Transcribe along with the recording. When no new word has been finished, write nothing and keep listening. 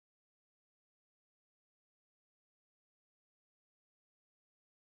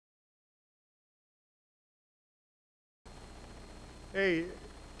Hey,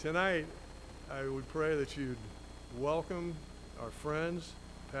 tonight I would pray that you'd welcome our friends,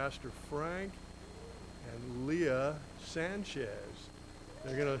 Pastor Frank and Leah Sanchez.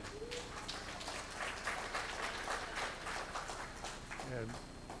 They're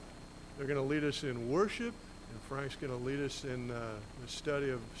gonna lead us in worship, and Frank's gonna lead us in the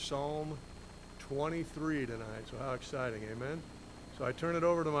study of Psalm 23 tonight. So how exciting, amen? So I turn it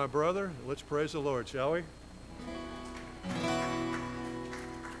over to my brother. Let's praise the Lord, shall we?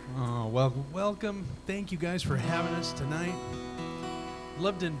 Oh, welcome. Thank you guys for having us tonight. I'd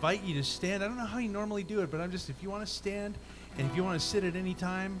love to invite you to stand. I don't know how you normally do it, but if you want to stand, and if you want to sit at any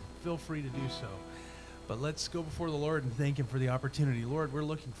time, feel free to do so. But let's go before the Lord and thank Him for the opportunity. Lord, we're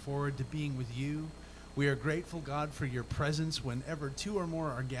looking forward to being with you. We are grateful, God, for your presence whenever two or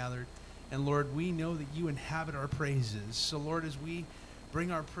more are gathered. And Lord, we know that you inhabit our praises. So Lord, as we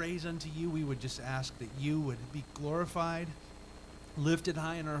bring our praise unto you, we would just ask that you would be glorified, lifted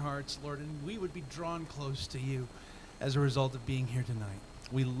high in our hearts, Lord, and we would be drawn close to you as a result of being here tonight.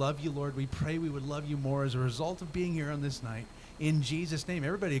 We love you, Lord. We pray we would love you more as a result of being here on this night. In Jesus' name,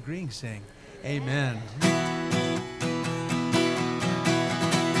 everybody agreeing, saying, amen.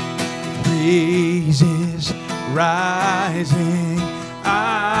 Praises rising,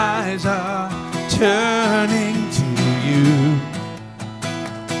 eyes are turning to you.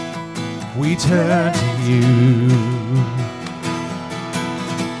 We turn to you.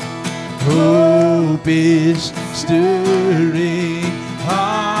 Hope is stirring,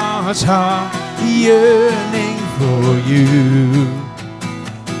 hearts are yearning for you.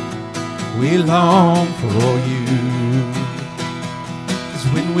 We long for you. 'Cause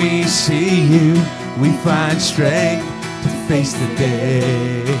when we see you, we find strength to face the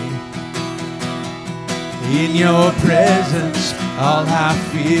day. In your presence, all our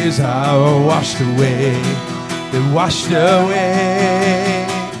fears are washed away. They're washed away.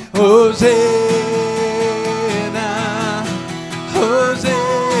 Hosanna, Hosanna,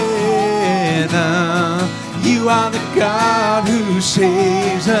 you are the God who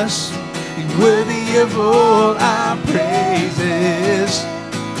saves us, worthy of all our praises.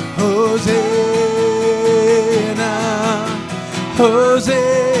 Hosanna, Hosanna,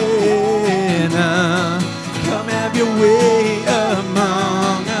 come have your way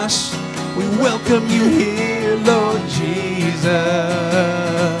among us. We welcome you here, Lord Jesus.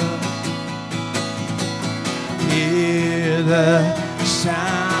 Hear the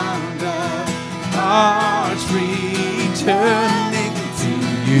sound of hearts returning to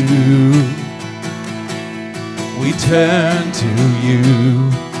you. We turn to you.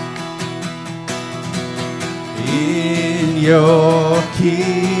 In your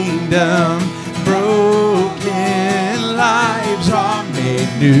kingdom, broken lives are made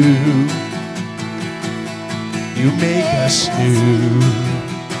new. You make us new.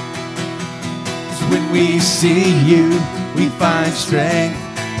 When we see you, we find strength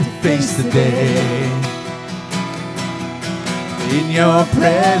to face the day. In your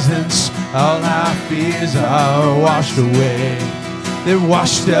presence, all our fears are washed away. They're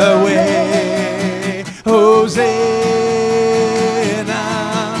washed away. Hosanna,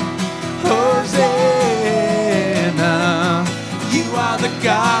 Hosanna, you are the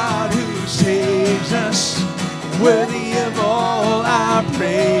God who saves us, worthy of all our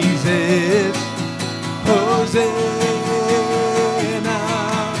praises. Hosanna,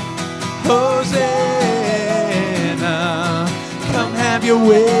 Hosanna, come have your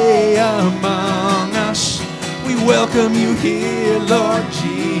way among us. We welcome you here, Lord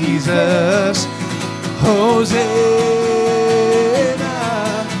Jesus. Hosanna,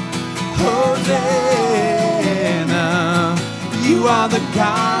 Hosanna, you are the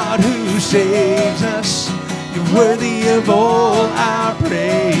God who saves us. You're worthy of all our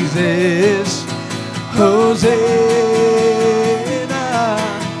praises. Hosanna,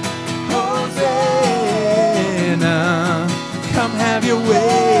 Hosanna, come have your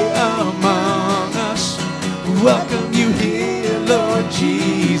way among us. We welcome you here, Lord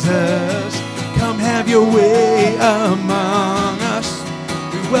Jesus. Come have your way among us.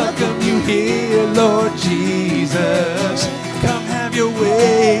 We welcome you here, Lord Jesus. Come have your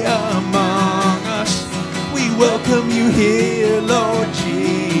way among us. We welcome you here, Lord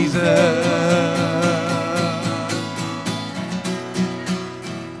Jesus.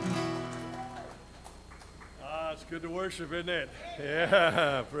 Good to worship, isn't it?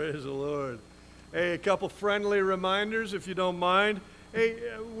 Yeah, praise the Lord. Hey, a couple friendly reminders, if you don't mind. Hey,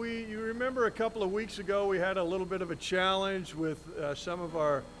 you remember a couple of weeks ago we had a little bit of a challenge with some of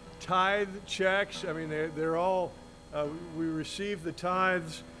our tithe checks. I mean, they're all, we received the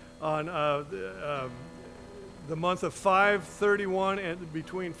tithes on the the month of 5/31 and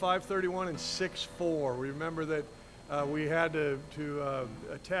between 5/31 and 6/4. Remember that we had to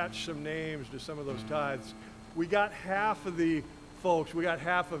attach some names to some of those tithes. We got half of the folks, we got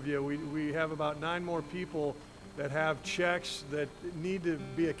half of you. We have about 9 more people that have checks that need to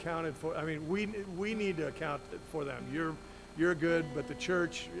be accounted for. I mean, we need to account for them. You're good, but the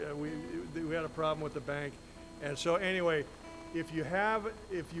church, we had a problem with the bank. And so anyway, if you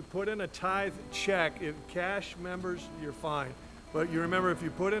put in a tithe check, if cash members, you're fine. But you remember, if you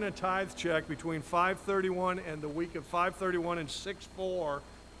put in a tithe check between 5/31 and the week of 5/31 and 6/4,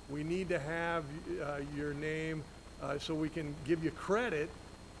 we need to have your name so we can give you credit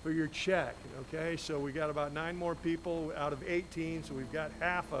for your check, okay? So we got about 9 more people out of 18, so we've got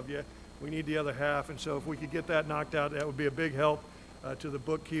half of you. We need the other half, and so if we could get that knocked out, that would be a big help to the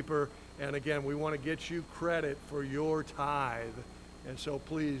bookkeeper. And again, we want to get you credit for your tithe. And so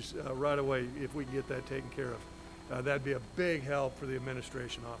please, right away, if we can get that taken care of, that'd be a big help for the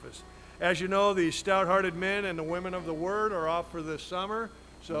administration office. As you know, the stout-hearted men and the women of the Word are off for the summer,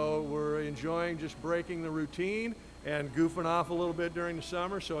 so we're enjoying just breaking the routine and goofing off a little bit during the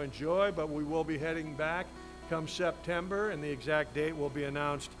summer, so enjoy, but we will be heading back come September, and the exact date will be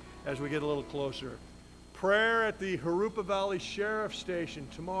announced as we get a little closer. Prayer at the Jurupa Valley Sheriff Station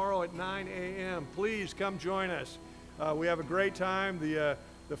tomorrow at 9 a.m. Please come join us. We have a great time.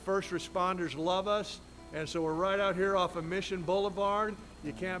 The first responders love us, and so we're right out here off of Mission Boulevard.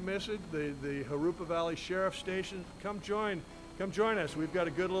 You can't miss it. The Jurupa Valley Sheriff Station. Come join us. We've got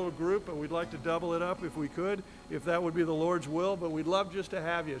a good little group, but we'd like to double it up if we could, if that would be the Lord's will, but we'd love just to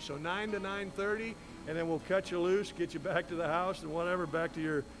have you. So 9 to 9:30, and then we'll cut you loose, get you back to the house and whatever, back to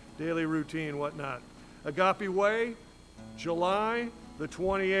your daily routine, whatnot. Agape Way, July the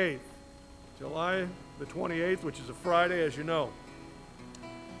 28th. July the 28th, which is a Friday, as you know.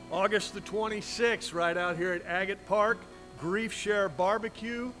 August the 26th, right out here at Agate Park, Grief Share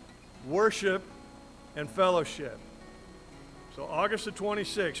Barbecue, Worship, and Fellowship. So August the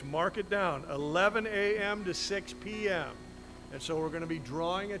 26th, mark it down, 11 a.m. to 6 p.m. And so we're going to be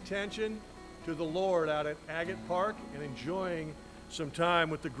drawing attention to the Lord out at Agate Park and enjoying some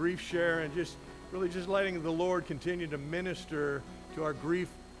time with the Grief Share and just really just letting the Lord continue to minister to our Grief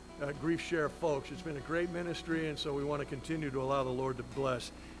Share folks. It's been a great ministry, and so we want to continue to allow the Lord to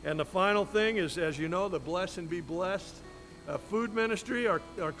bless. And the final thing is, as you know, the Bless and Be Blessed food ministry are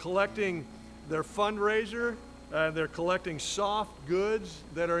collecting their fundraiser. They're collecting soft goods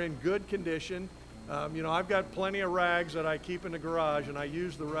that are in good condition. You know, I've got plenty of rags that I keep in the garage, and I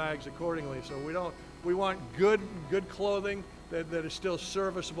use the rags accordingly. So we want good clothing that is still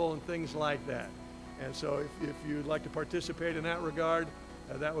serviceable and things like that. And so if you'd like to participate in that regard,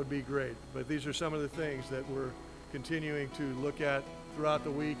 that would be great. But these are some of the things that we're continuing to look at throughout the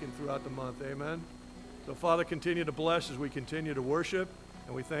week and throughout the month. Amen. So Father, continue to bless as we continue to worship,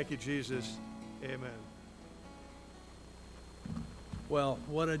 and we thank you, Jesus. Amen. Well,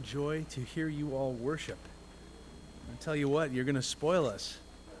 what a joy to hear you all worship. I tell you what, you're going to spoil us.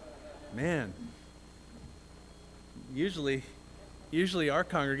 Man, usually our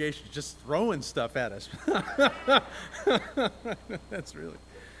congregation is just throwing stuff at us. That's really...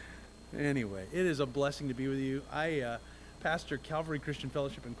 Anyway, it is a blessing to be with you. I pastor Calvary Christian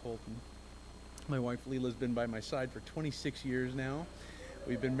Fellowship in Colton. My wife Leela's been by my side for 26 years now.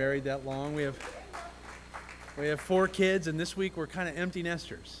 We've been married that long. We have 4 kids, and this week we're kind of empty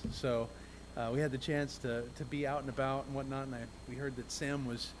nesters. So we had the chance to be out and about and whatnot, and we heard that Sam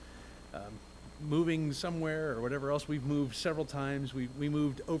was moving somewhere or whatever else. We've moved several times. We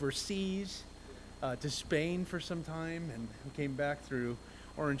moved overseas to Spain for some time, and we came back through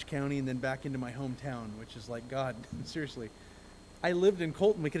Orange County and then back into my hometown, which is like, God, seriously. I lived in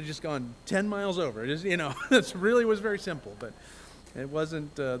Colton. We could have just gone 10 miles over. It is, you know, it really was very simple, but it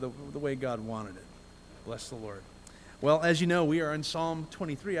wasn't the way God wanted it. Bless the Lord. Well, as you know, we are in Psalm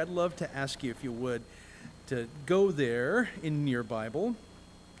 23. I'd love to ask you, if you would, to go there in your Bible,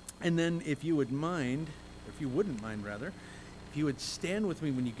 and then if you wouldn't mind, if you would stand with me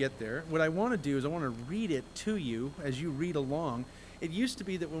when you get there. What I want to do is I want to read it to you as you read along. It used to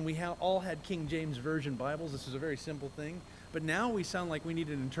be that when we all had King James Version Bibles, this is a very simple thing, but now we sound like we need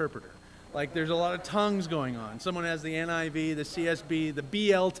an interpreter. Like there's a lot of tongues going on. Someone has the NIV, the CSB, the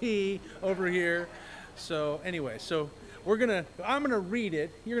BLT over here. So anyway, I'm gonna read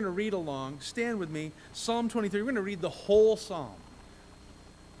it. You're gonna read along. Stand with me. Psalm 23. We're gonna read the whole psalm.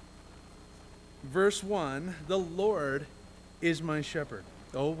 Verse 1, the Lord is my shepherd.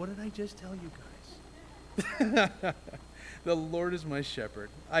 Oh, what did I just tell you guys? The Lord is my shepherd.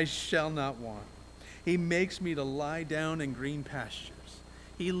 I shall not want. He makes me to lie down in green pastures.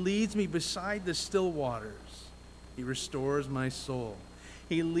 He leads me beside the still waters. He restores my soul.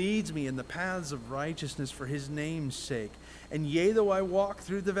 He leads me in the paths of righteousness for his name's sake. And yea, though I walk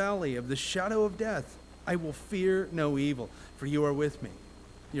through the valley of the shadow of death, I will fear no evil, for you are with me.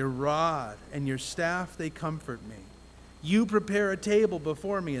 Your rod and your staff, they comfort me. You prepare a table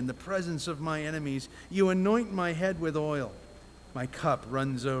before me in the presence of my enemies. You anoint my head with oil. My cup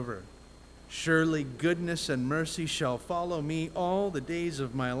runs over. Surely goodness and mercy shall follow me all the days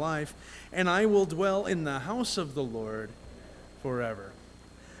of my life, and I will dwell in the house of the Lord forever.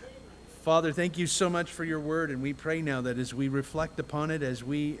 Father, thank you so much for your word, and we pray now that as we reflect upon it, as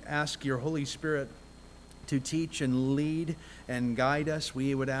we ask your Holy Spirit to teach and lead and guide us,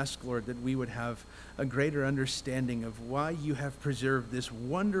 we would ask, Lord, that we would have a greater understanding of why you have preserved this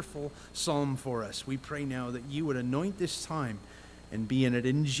wonderful psalm for us. We pray now that you would anoint this time and be in it.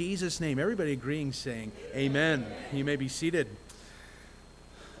 In Jesus' name, everybody agreeing, saying, amen. You may be seated.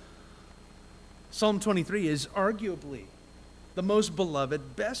 Psalm 23 is arguably the most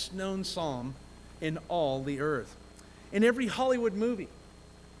beloved, best-known psalm in all the earth. In every Hollywood movie,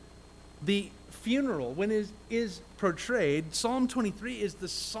 the funeral, when it is portrayed, Psalm 23 is the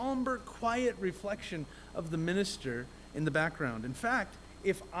somber, quiet reflection of the minister in the background. In fact,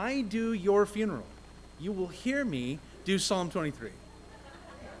 if I do your funeral, you will hear me do Psalm 23.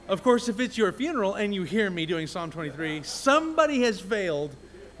 Of course, if it's your funeral and you hear me doing Psalm 23, somebody has failed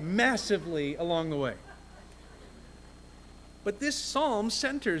massively along the way. But this psalm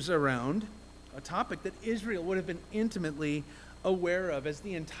centers around a topic that Israel would have been intimately aware of, as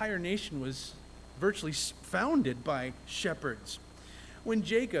the entire nation was virtually founded by shepherds. When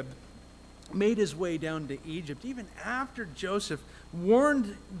Jacob made his way down to Egypt, even after Joseph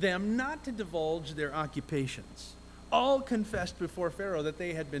warned them not to divulge their occupations, all confessed before Pharaoh that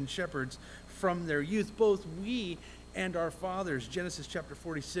they had been shepherds from their youth, both we and our fathers. Genesis chapter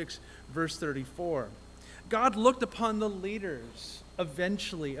 46, verse 34. God looked upon the leaders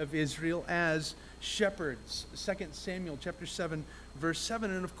eventually of Israel as shepherds. 2 Samuel chapter 7, verse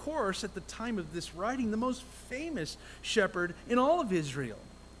 7. And of course, at the time of this writing, the most famous shepherd in all of Israel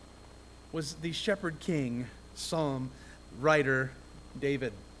was the shepherd king, psalm writer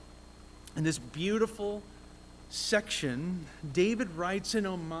David. In this beautiful section, David writes in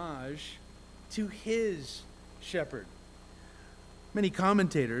homage to his shepherd. Many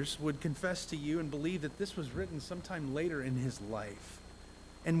commentators would confess to you and believe that this was written sometime later in his life.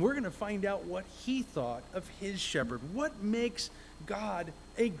 And we're going to find out what he thought of his shepherd. What makes God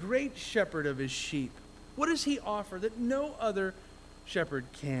a great shepherd of his sheep? What does he offer that no other shepherd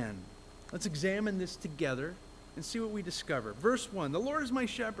can? Let's examine this together and see what we discover. Verse 1, the Lord is my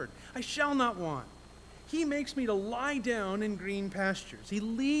shepherd. I shall not want. He makes me to lie down in green pastures. He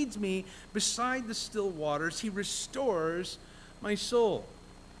leads me beside the still waters. He restores my soul.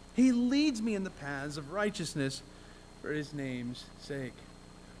 He leads me in the paths of righteousness for his name's sake.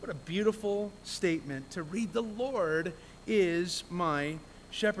 What a beautiful statement to read. The Lord is my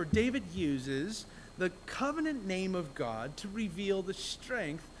shepherd. David uses the covenant name of God to reveal the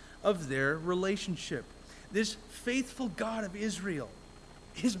strength of their relationship. This faithful God of Israel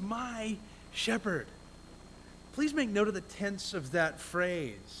is my shepherd. Please make note of the tense of that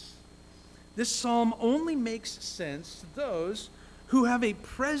phrase. This psalm only makes sense to those who have a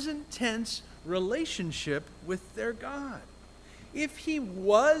present tense relationship with their God. If he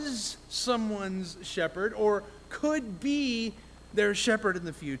was someone's shepherd or could be their shepherd in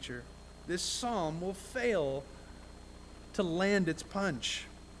the future, this psalm will fail to land its punch.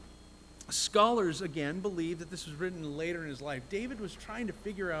 Scholars, again, believe that this was written later in his life. David was trying to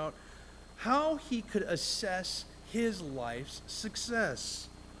figure out how he could assess his life's success.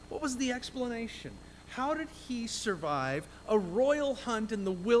 What was the explanation? How did he survive a royal hunt in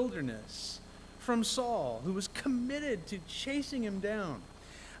the wilderness from Saul, who was committed to chasing him down?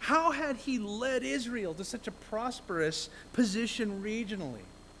 How had he led Israel to such a prosperous position regionally?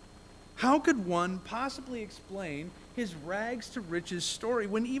 How could one possibly explain his rags to riches story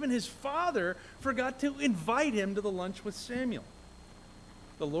when even his father forgot to invite him to the lunch with Samuel?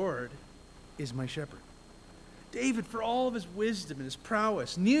 The Lord is my shepherd. David, for all of his wisdom and his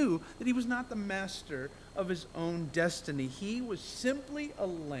prowess, knew that he was not the master of his own destiny. He was simply a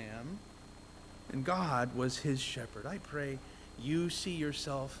lamb, and God was his shepherd. I pray you see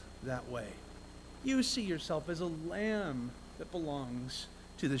yourself that way. You see yourself as a lamb that belongs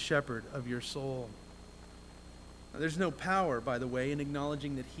to the shepherd of your soul. Now, there's no power, by the way, in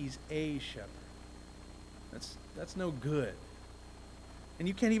acknowledging that he's a shepherd. That's no good. And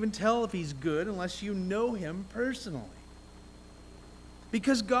you can't even tell if he's good unless you know him personally.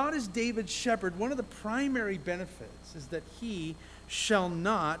 Because God is David's shepherd, one of the primary benefits is that he shall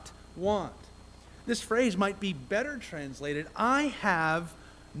not want. This phrase might be better translated, I have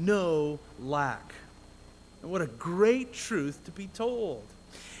no lack. And what a great truth to be told.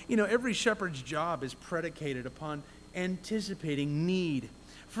 You know, every shepherd's job is predicated upon anticipating need.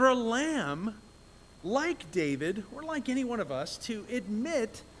 For a lamb, like David, or like any one of us, to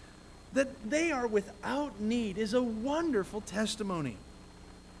admit that they are without need is a wonderful testimony.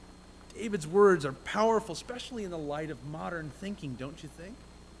 David's words are powerful, especially in the light of modern thinking, don't you think?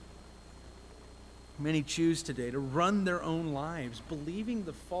 Many choose today to run their own lives, believing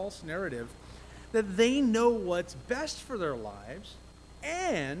the false narrative that they know what's best for their lives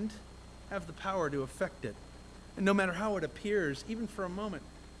and have the power to affect it. And no matter how it appears, even for a moment,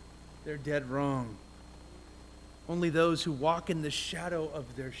 they're dead wrong. Only those who walk in the shadow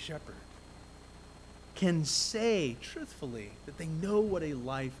of their shepherd can say truthfully that they know what a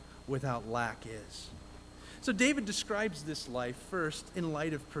life without lack is. So David describes this life first in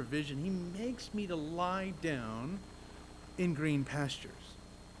light of provision. He makes me to lie down in green pastures.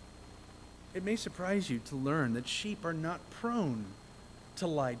 It may surprise you to learn that sheep are not prone to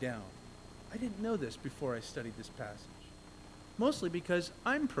lie down. I didn't know this before I studied this passage. Mostly because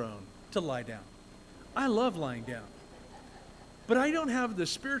I'm prone to lie down. I love lying down. But I don't have the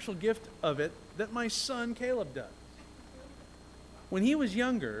spiritual gift of it that my son Caleb does. When he was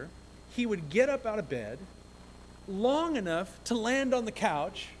younger, he would get up out of bed long enough to land on the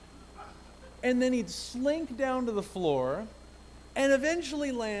couch, and then he'd slink down to the floor and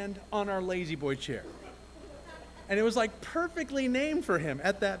eventually land on our lazy boy chair. And it was like perfectly named for him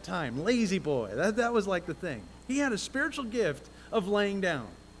at that time, lazy boy. That was like the thing. He had a spiritual gift of laying down.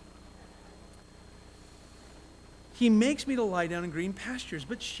 He makes me to lie down in green pastures,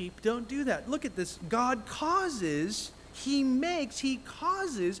 but sheep don't do that. Look at this. God causes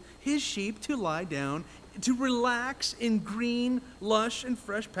his sheep to lie down, to relax in green, lush, and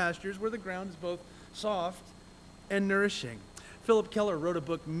fresh pastures where the ground is both soft and nourishing. Philip Keller wrote a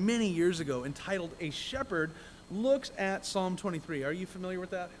book many years ago entitled A Shepherd Looks at Psalm 23. Are you familiar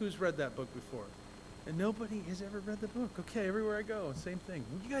with that? Who's read that book before? And nobody has ever read the book. Okay, everywhere I go, same thing.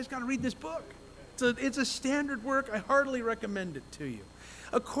 You guys got to read this book. It's a standard work. I heartily recommend it to you.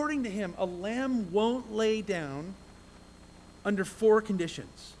 According to him, a lamb won't lay down under 4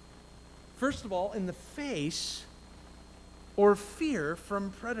 conditions. First of all, in the face or fear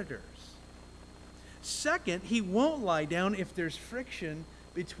from predators. Second, he won't lie down if there's friction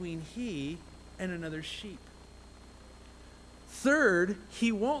between he and another sheep. Third,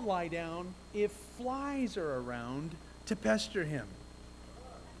 he won't lie down if flies are around to pester him.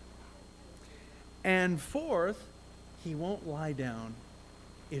 And fourth, he won't lie down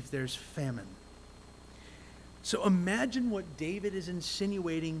if there's famine. So imagine what David is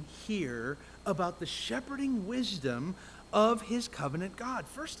insinuating here about the shepherding wisdom of his covenant God.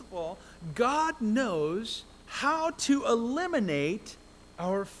 First of all, God knows how to eliminate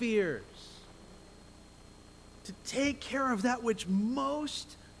our fears, to take care of that which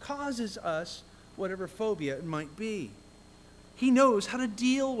most causes us whatever phobia it might be. He knows how to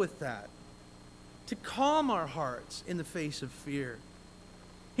deal with that, to calm our hearts in the face of fear.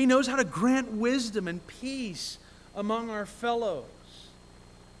 He knows how to grant wisdom and peace among our fellows,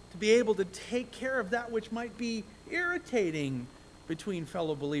 to be able to take care of that which might be irritating between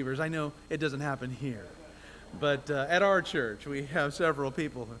fellow believers. I know it doesn't happen here, but at our church we have several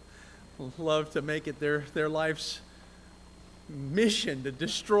people who love to make it their life's mission to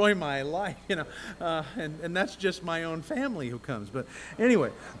destroy my life, and that's just my own family who comes. But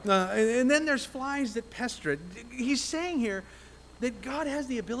anyway, and then there's flies that pester it. He's saying here that God has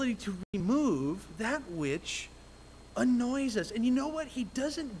the ability to remove that which annoys us. And you know what? He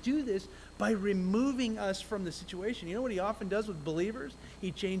doesn't do this by removing us from the situation. You know what he often does with believers?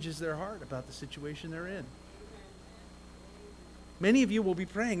 He changes their heart about the situation they're in. Many of you will be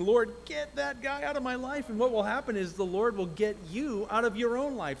praying, Lord, get that guy out of my life. And what will happen is the Lord will get you out of your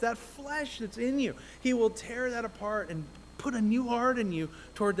own life, that flesh that's in you. He will tear that apart and put a new heart in you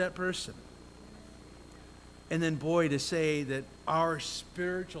toward that person. And then, boy, to say that our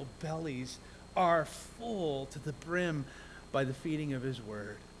spiritual bellies are full to the brim by the feeding of his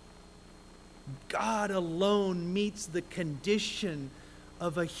word. God alone meets the condition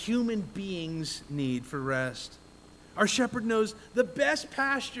of a human being's need for rest. Our shepherd knows the best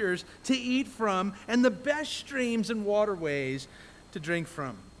pastures to eat from and the best streams and waterways to drink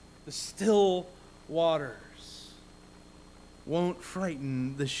from. The still waters won't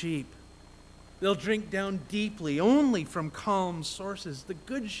frighten the sheep. They'll drink down deeply only from calm sources. The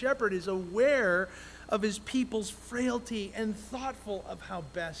good shepherd is aware of his people's frailty and thoughtful of how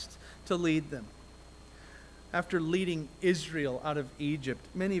best to lead them. After leading Israel out of Egypt,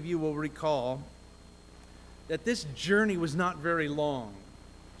 many of you will recall that this journey was not very long.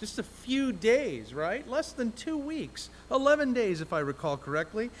 Just a few days, right? Less than 2 weeks. 11 days, if I recall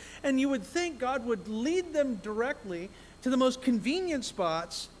correctly. And you would think God would lead them directly to the most convenient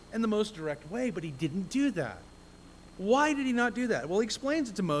spots and the most direct way, but he didn't do that. Why did he not do that? Well, he explains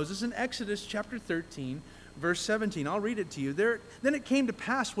it to Moses in Exodus chapter 13, verse 17. I'll read it to you. Then it came to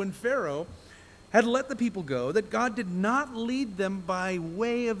pass when Pharaoh had let the people go that God did not lead them by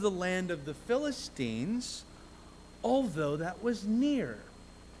way of the land of the Philistines, although that was near.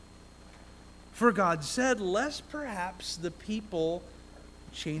 For God said, lest perhaps the people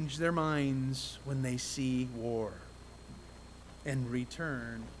change their minds when they see war and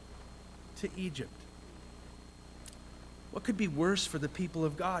return to Egypt. What could be worse for the people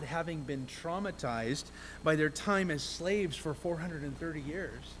of God, having been traumatized by their time as slaves for 430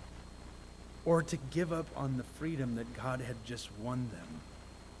 years, or to give up on the freedom that God had just won them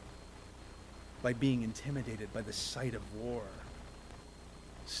by being intimidated by the sight of war,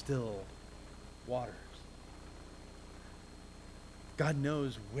 still waters? God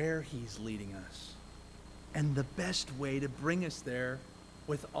knows where he's leading us, and the best way to bring us there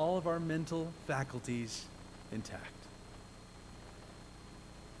with all of our mental faculties intact.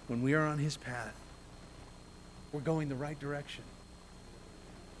 When we are on his path, we're going the right direction.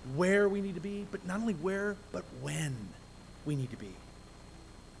 Where we need to be, but not only where, but when we need to be.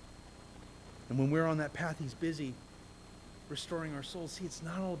 And when we're on that path, he's busy restoring our souls. See, it's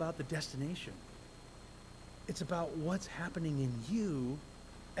not all about the destination. It's about what's happening in you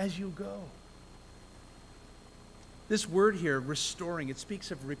as you go. This word here, restoring, it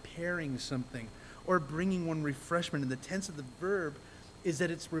speaks of repairing something or bringing one refreshment. And the tense of the verb is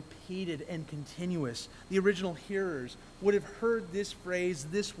that it's repeated and continuous. The original hearers would have heard this phrase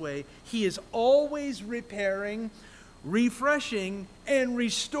this way: he is always repairing, refreshing, and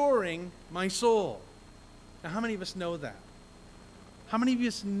restoring my soul. Now, how many of us know that? How many of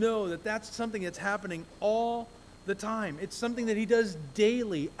us know that that's something that's happening all the time? It's something that he does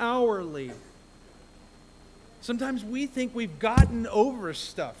daily, hourly. Sometimes we think we've gotten over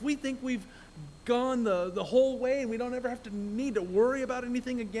stuff. We think we've gone the whole way and we don't ever have to need to worry about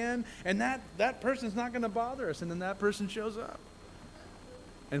anything again, and that person's not going to bother us, and then that person shows up.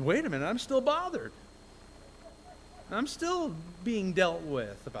 And wait a minute, I'm still bothered. I'm still being dealt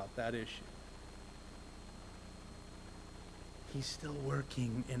with about that issue. He's still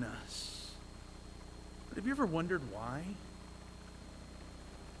working in us. But have you ever wondered why?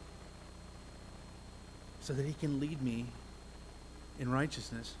 So that he can lead me in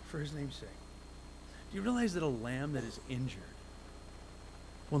righteousness for his name's sake. Do you realize that a lamb that is injured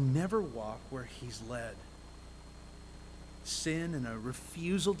will never walk where he's led? Sin and a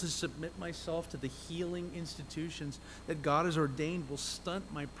refusal to submit myself to the healing institutions that God has ordained will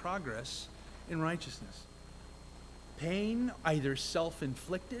stunt my progress in righteousness. Pain, either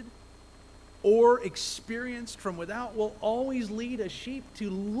self-inflicted or experienced from without, will always lead a sheep to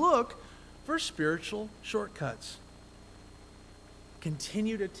look for spiritual shortcuts.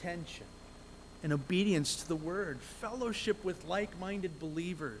 Continued attention and obedience to the word, fellowship with like-minded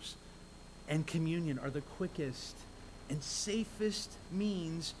believers, and communion are the quickest and safest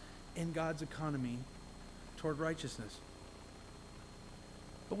means in God's economy toward righteousness.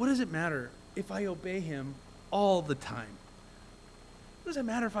 But what does it matter if I obey him all the time? What does it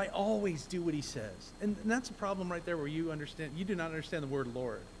matter if I always do what he says? And that's a problem right there, where you do not understand the word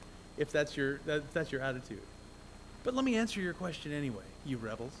Lord, if that's your attitude. But let me answer your question anyway, you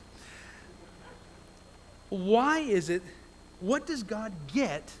rebels. Why is it, what does God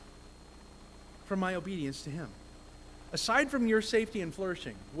get from my obedience to him? Aside from your safety and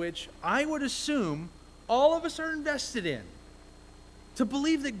flourishing, which I would assume all of us are invested in, to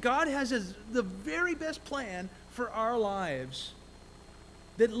believe that God has the very best plan for our lives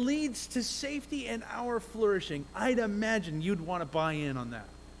that leads to safety and our flourishing, I'd imagine you'd want to buy in on that.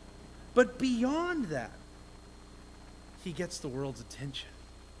 But beyond that, he gets the world's attention.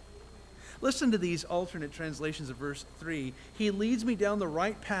 Listen to these alternate translations of verse 3. He leads me down the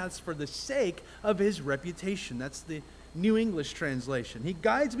right paths for the sake of his reputation. That's the New English translation. He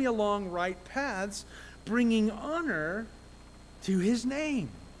guides me along right paths, bringing honor to his name.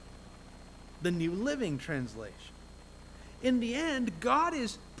 The New Living Translation. In the end, God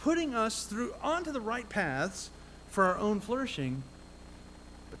is putting us onto the right paths for our own flourishing,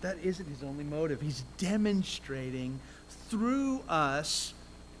 but that isn't his only motive. He's demonstrating through us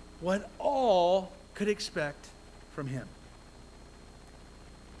what all could expect from him.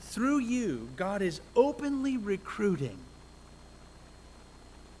 Through you, God is openly recruiting.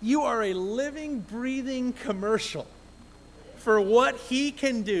 You are a living, breathing commercial for what he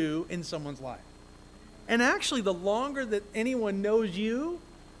can do in someone's life. And actually, the longer that anyone knows you,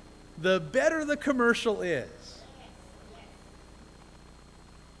 the better the commercial is.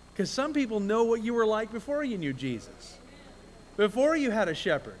 Because some people know what you were like before you knew Jesus. Before you had a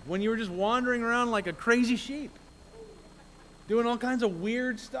shepherd, when you were just wandering around like a crazy sheep, doing all kinds of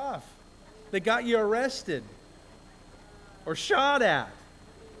weird stuff that got you arrested or shot at.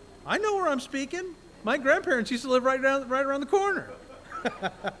 I know where I'm speaking. My grandparents used to live right around the corner.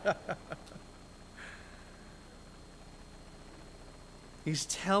 He's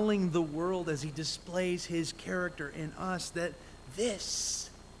telling the world as he displays his character in us that this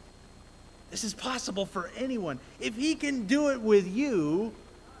is possible for anyone. If he can do it with you,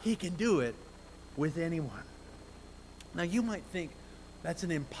 he can do it with anyone. Now you might think that's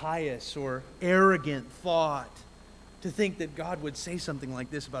an impious or arrogant thought to think that God would say something like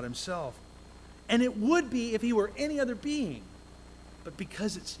this about himself. And it would be if he were any other being. But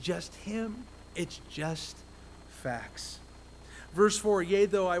because it's just him, it's just facts. Verse 4, yea,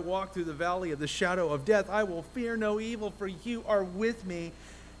 though I walk through the valley of the shadow of death, I will fear no evil, for you are with me.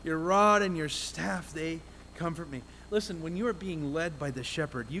 Your rod and your staff, they comfort me. Listen, when you are being led by the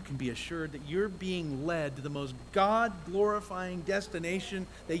shepherd, you can be assured that you're being led to the most God-glorifying destination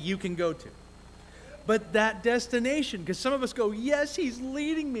that you can go to. But that destination, because some of us go, yes, he's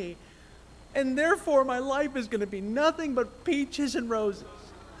leading me, and therefore my life is going to be nothing but peaches and roses.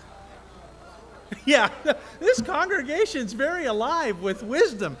 Yeah, this congregation's very alive with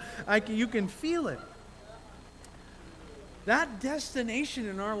wisdom. You can feel it. That destination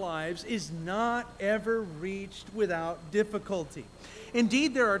in our lives is not ever reached without difficulty.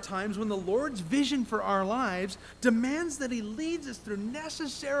 Indeed, there are times when the Lord's vision for our lives demands that he leads us through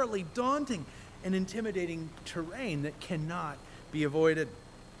necessarily daunting and intimidating terrain that cannot be avoided.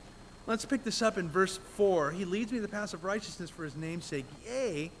 Let's pick this up in verse 4. He leads me to the paths of righteousness for his name's sake.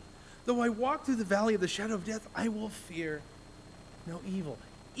 Yea, though I walk through the valley of the shadow of death, I will fear no evil.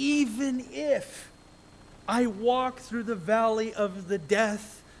 Even if I walk through the valley of the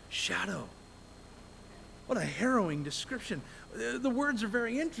death shadow. What a harrowing description. The words are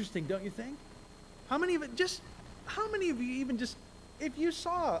very interesting, don't you think? How many of you even just, if you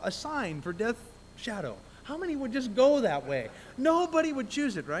saw a sign for death shadow, how many would just go that way? Nobody would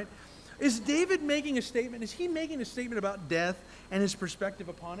choose it, right? Is David making a statement? Is he making a statement about death and his perspective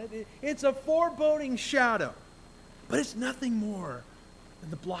upon it? It's a foreboding shadow, but it's nothing more than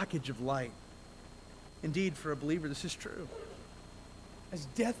the blockage of light. Indeed, for a believer, this is true. As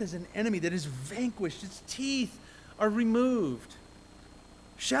death is an enemy that is vanquished, its teeth are removed.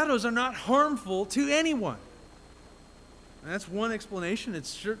 Shadows are not harmful to anyone. And that's one explanation. It's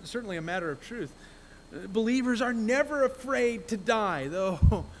certainly a matter of truth. Believers are never afraid to die,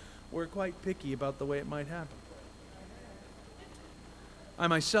 though we're quite picky about the way it might happen. I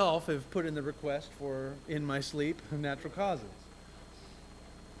myself have put in the request for, in my sleep, natural causes.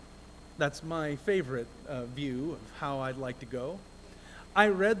 That's my favorite view of how I'd like to go. I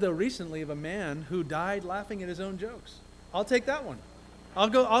read, though, recently of a man who died laughing at his own jokes. I'll take that one. I'll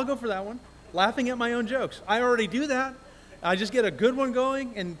go for that one. Laughing at my own jokes. I already do that. I just get a good one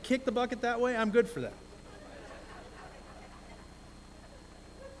going and kick the bucket that way. I'm good for that.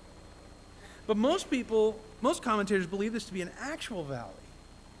 But most commentators believe this to be an actual valley,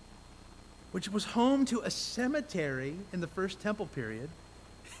 which was home to a cemetery in the first temple period,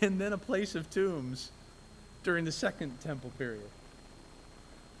 and then a place of tombs during the second temple period.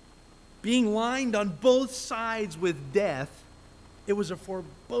 Being lined on both sides with death, it was a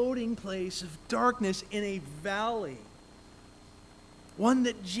foreboding place of darkness in a valley. One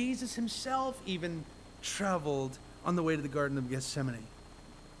that Jesus himself even traveled on the way to the Garden of Gethsemane.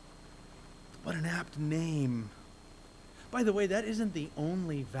 What an apt name. By the way, that isn't the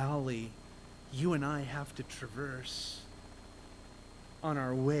only valley you and I have to traverse on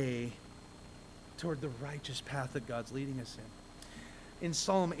our way toward the righteous path that God's leading us in. In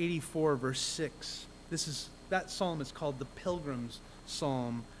Psalm 84, verse 6, that psalm is called the Pilgrim's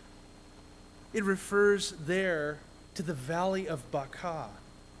Psalm. It refers there to the valley of Baca,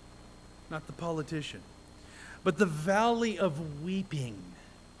 not the politician, but the valley of weeping,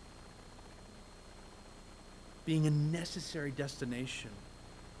 being a necessary destination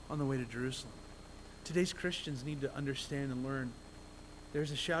on the way to Jerusalem. Today's Christians need to understand and learn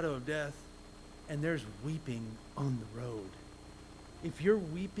there's a shadow of death and there's weeping on the road. If you're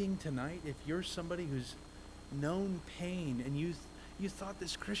weeping tonight, if you're somebody who's known pain and you thought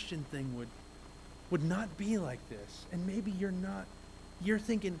this Christian thing would not be like this, and maybe you're not, you're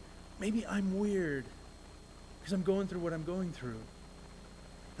thinking, maybe I'm weird because I'm going through what I'm going through.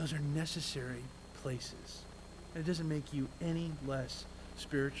 Those are necessary places. And it doesn't make you any less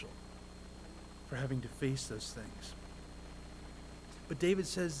spiritual. for having to face those things. But David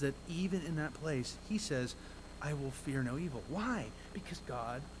says that even in that place, he says, I will fear no evil. Why? Because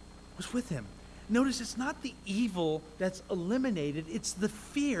God was with him. Notice it's not the evil that's eliminated, it's the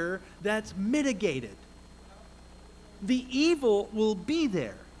fear that's mitigated. The evil will be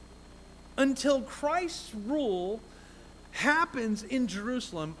there until Christ's rule happens in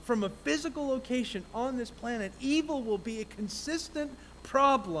Jerusalem from a physical location on this planet. Evil will be a consistent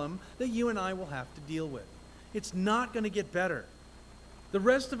problem that you and I will have to deal with. It's not going to get better. The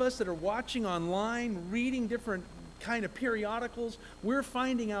rest of us that are watching online, reading different kind of periodicals, we're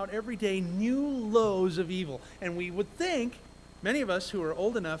finding out every day new lows of evil. And we would think, many of us who are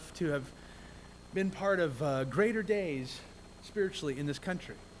old enough to have been part of greater days spiritually in this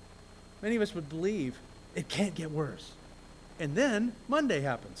country, many of us would believe it can't get worse. And then Monday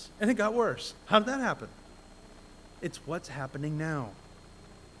happens, and it got worse. How did that happen? It's what's happening now.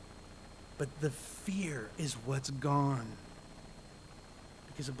 But the fear is what's gone.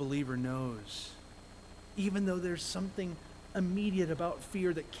 Because a believer knows, even though there's something immediate about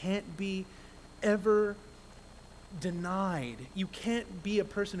fear that can't be ever denied. You can't be a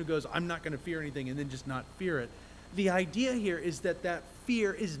person who goes, I'm not going to fear anything, and then just not fear it. The idea here is that that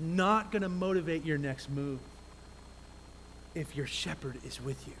fear is not going to motivate your next move if your shepherd is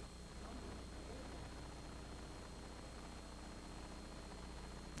with you.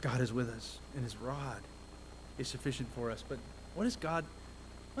 God is with us, and his rod is sufficient for us. But what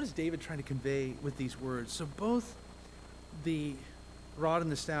is David trying to convey with these words? So both the rod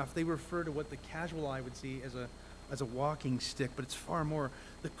and the staff, they refer to what the casual eye would see as a walking stick, but it's far more.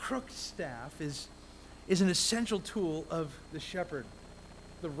 The crooked staff is an essential tool of the shepherd.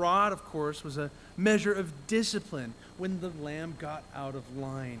 The rod, of course, was a measure of discipline when the lamb got out of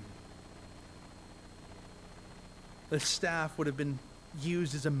line. The staff would have been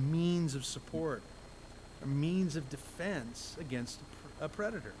used as a means of support, a means of defense against a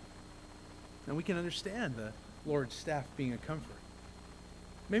predator. And we can understand the Lord's staff being a comfort.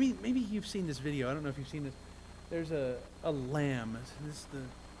 Maybe you've seen this video. I don't know if you've seen this. There's a lamb. The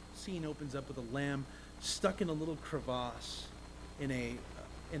scene opens up with a lamb stuck in a little crevasse in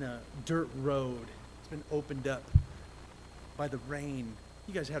a dirt road. It's been opened up by the rain.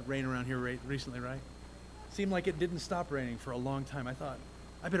 You guys had rain around here recently, right? Seemed like it didn't stop raining for a long time. I thought,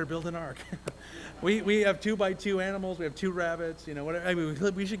 I better build an ark. we have 2x2 animals. We have 2 rabbits. Whatever. I mean,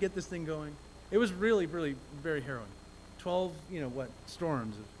 we should get this thing going. It was really, really very harrowing. 12,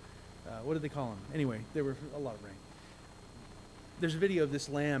 storms. What did they call them? Anyway, there were a lot of rain. There's a video of this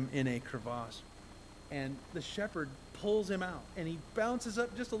lamb in a crevasse, and the shepherd pulls him out, and he bounces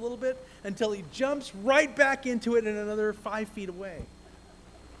up just a little bit until he jumps right back into it and another 5 feet away.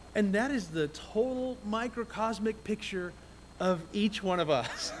 And that is the total microcosmic picture of each one of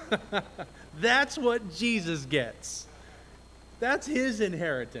us. That's what Jesus gets. That's his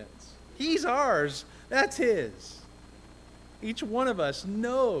inheritance. He's ours. That's his. Each one of us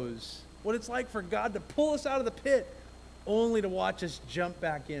knows what it's like for God to pull us out of the pit only to watch us jump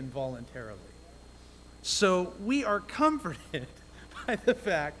back in voluntarily. So we are comforted by the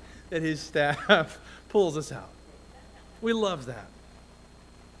fact that his staff pulls us out. We love that.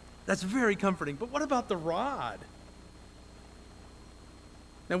 That's very comforting. But what about the rod?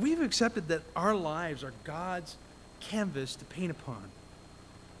 Now, we've accepted that our lives are God's canvas to paint upon.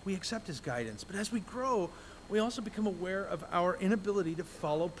 We accept his guidance. But as we grow, we also become aware of our inability to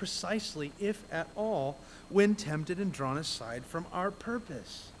follow precisely, if at all, when tempted and drawn aside from our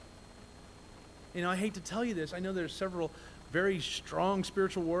purpose. I hate to tell you this. I know there's several very strong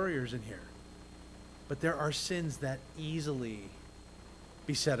spiritual warriors in here. But there are sins that easily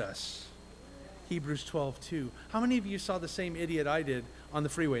beset us. Hebrews 12:2. How many of you saw the same idiot I did on the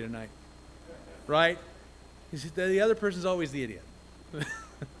freeway tonight? Right? The other person's always the idiot.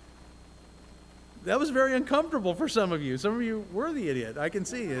 That was very uncomfortable for some of you. Some of you were the idiot. I can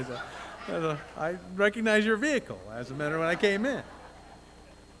see. I recognize your vehicle, as a matter of when I came in.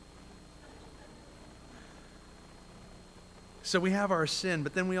 So we have our sin,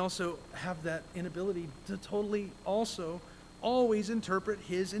 but then we also have that inability to totally also always interpret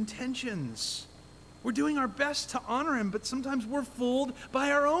his intentions. We're doing our best to honor him, but sometimes we're fooled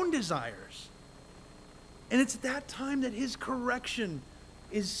by our own desires. And it's that time that his correction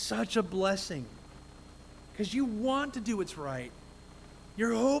is such a blessing. Because you want to do what's right.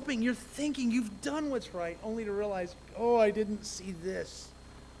 You're hoping, you're thinking you've done what's right, only to realize, oh, I didn't see this.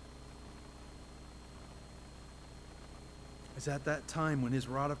 It's at that time when his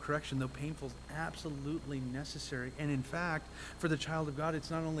rod of correction, though painful, is absolutely necessary. And in fact, for the child of God, it's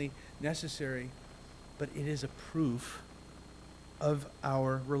not only necessary, but it is a proof of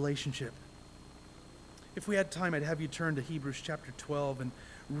our relationship. If we had time, I'd have you turn to Hebrews chapter 12 and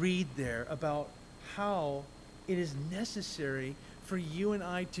read there about how it is necessary for you and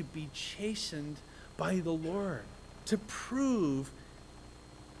I to be chastened by the Lord, to prove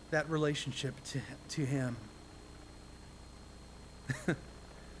that relationship to Him.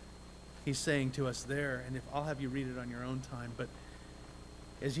 He's saying to us there, and I'll have you read it on your own time, but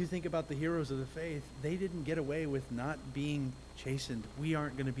as you think about the heroes of the faith, they didn't get away with not being chastened. We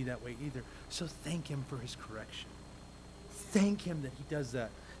aren't going to be that way either. So thank Him for His correction. Thank Him that He does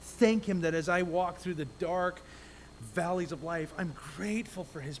that. Thank Him that as I walk through the dark valleys of life, I'm grateful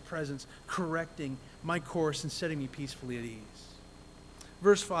for His presence correcting my course and setting me peacefully at ease.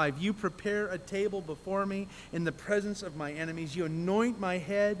 Verse 5, you prepare a table before me in the presence of my enemies. You anoint my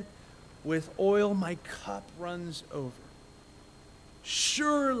head with oil. My cup runs over.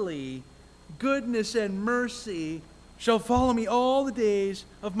 Surely goodness and mercy shall follow me all the days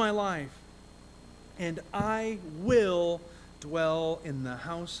of my life, and I will dwell in the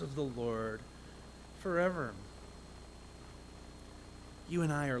house of the Lord forever. You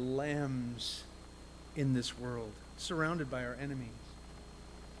and I are lambs in this world, surrounded by our enemies.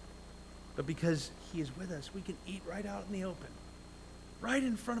 But because He is with us, we can eat right out in the open, right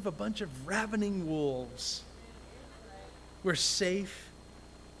in front of a bunch of ravening wolves. We're safe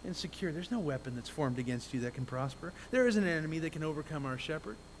and secure. There's no weapon that's formed against you that can prosper. There isn't an enemy that can overcome our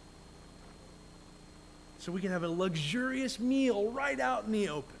shepherd. So we can have a luxurious meal right out in the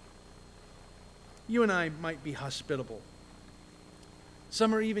open. You and I might be hospitable.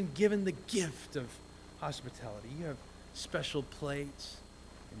 Some are even given the gift of hospitality. You have special plates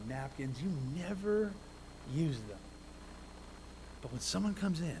and napkins. You never use them. But when someone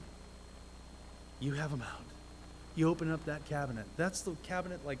comes in, you have them out. You open up that cabinet. That's the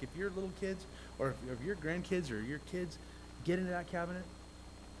cabinet, like if your little kids or if your grandkids or your kids get into that cabinet,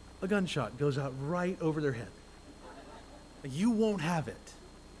 a gunshot goes out right over their head. You won't have it.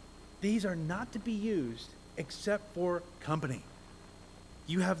 These are not to be used except for company.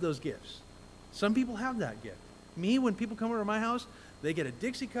 You have those gifts. Some people have that gift. Me, when people come over to my house, they get a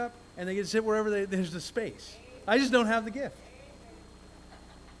Dixie cup and they get to sit wherever there's the space. I just don't have the gift.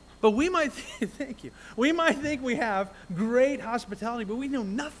 But we might thank you. We might think we have great hospitality, but we know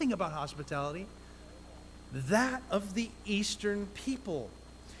nothing about hospitality. That of the Eastern people.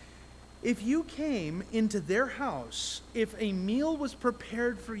 If you came into their house, if a meal was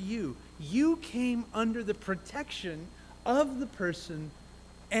prepared for you, you came under the protection of the person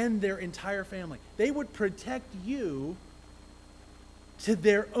and their entire family. They would protect you to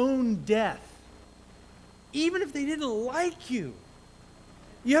their own death, even if they didn't like you.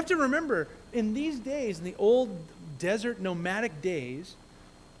 You have to remember, in these days, in the old desert nomadic days,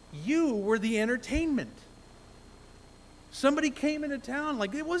 you were the entertainment. Somebody came into town,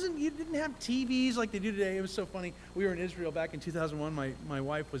 like you didn't have TVs like they do today. It was so funny. We were in Israel back in 2001. My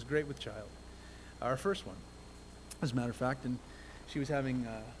wife was great with child, our first one, as a matter of fact, and she was having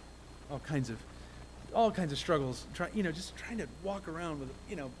all kinds of struggles, just trying to walk around with,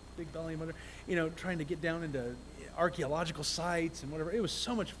 big belly and whatever, trying to get down into archaeological sites and whatever. It was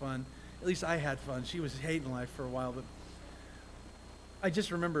so much fun. At least I had fun. She was hating life for a while, but I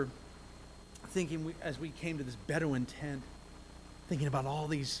just remember thinking as we came to this Bedouin tent, thinking about all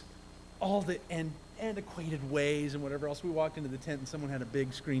the antiquated ways and whatever else. We walked into the tent and someone had a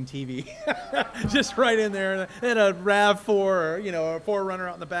big screen TV just right in there, and a RAV4 or a 4Runner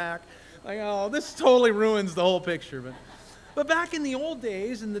out in the back. Like, oh, this totally ruins the whole picture. But back in the old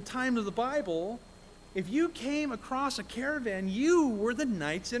days, in the time of the Bible, if you came across a caravan, you were the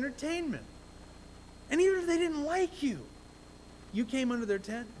night's entertainment. And even if they didn't like you, you came under their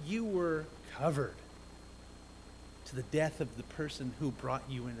tent, you were covered to the death of the person who brought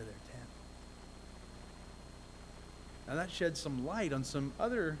you into their tent. Now that sheds some light on some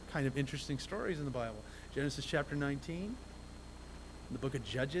other kind of interesting stories in the Bible. Genesis chapter 19, in the book of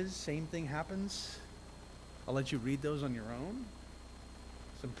Judges, same thing happens. I'll let you read those on your own.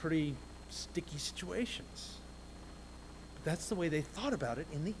 Some pretty sticky situations. But that's the way they thought about it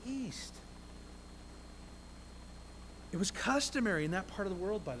in the East. It was customary in that part of the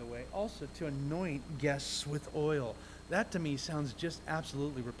world, by the way, also to anoint guests with oil. That to me sounds just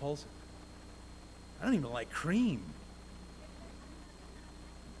absolutely repulsive. I don't even like cream.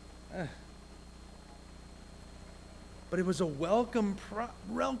 But it was a welcome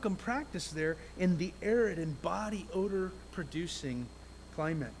practice there in the arid and body odor producing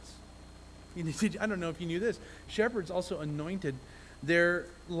climates. I don't know if you knew this. Shepherds also anointed their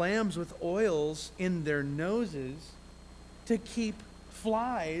lambs with oils in their noses to keep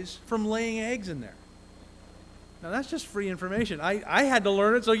flies from laying eggs in there. Now that's just free information. I had to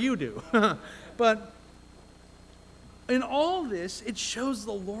learn it, so you do. But In all this, it shows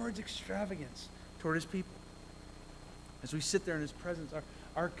the Lord's extravagance toward his people. As we sit there in his presence,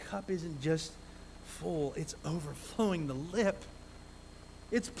 our cup isn't just full, it's overflowing the lip.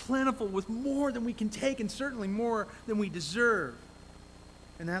 It's plentiful with more than we can take and certainly more than we deserve.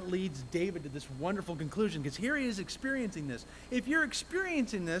 And that leads David to this wonderful conclusion, because here he is experiencing this. If you're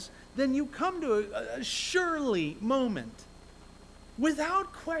experiencing this, then you come to a surely moment.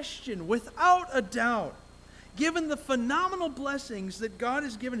 Without question, without a doubt, given the phenomenal blessings that God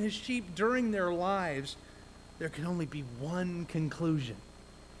has given his sheep during their lives, there can only be one conclusion.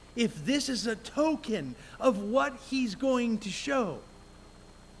 If this is a token of what he's going to show,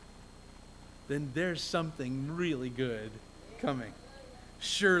 then there's something really good coming.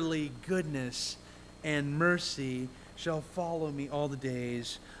 Surely goodness and mercy shall follow me all the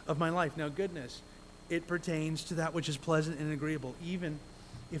days of my life. Now, goodness, it pertains to that which is pleasant and agreeable, even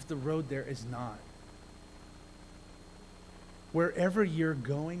if the road there is not. Wherever you're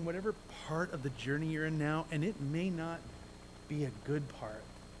going, whatever part of the journey you're in now, and it may not be a good part,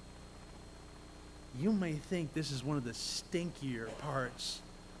 you may think this is one of the stinkier parts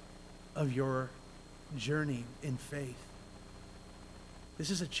of your journey in faith. This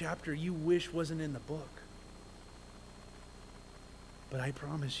is a chapter you wish wasn't in the book. But I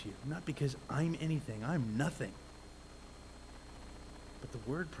promise you, not because I'm anything, I'm nothing. But the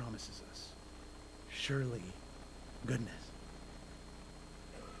Word promises us, surely goodness.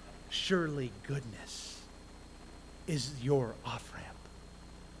 Surely goodness is your off-ramp.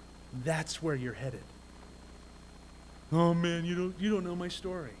 That's where you're headed. Oh man, you don't know my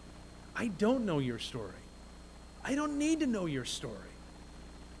story. I don't know your story. I don't need to know your story,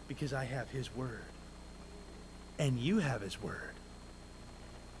 because I have his word. And you have his word.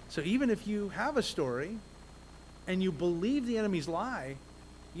 So even if you have a story and you believe the enemy's lie,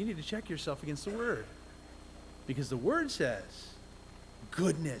 you need to check yourself against the word. Because the word says,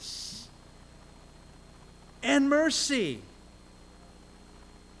 goodness and mercy.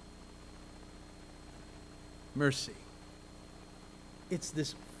 Mercy. It's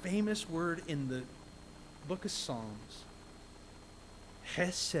this famous word in the book of Psalms,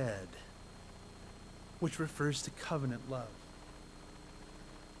 Hesed, which refers to covenant love.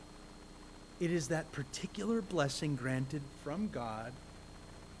 It is that particular blessing granted from God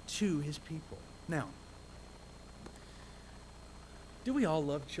to his people. Now, do we all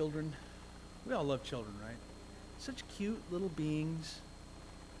love children? We all love children, right? Such cute little beings.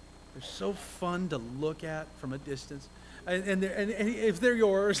 They're so fun to look at from a distance. And if they're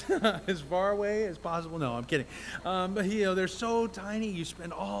yours, as far away as possible. No, I'm kidding. But they're so tiny. You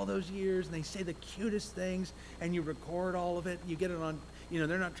spend all those years, and they say the cutest things, and you record all of it. You get it on.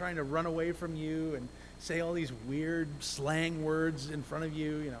 They're not trying to run away from you and say all these weird slang words in front of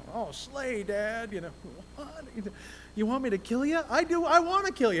you. Oh, slay, Dad. What? You want me to kill you? I do. I want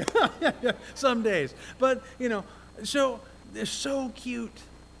to kill you. Some days. But so they're so cute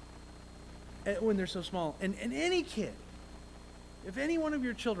when they're so small. And any kid. If any one of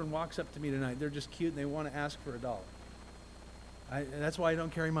your children walks up to me tonight, they're just cute and they want to ask for $1. That's why I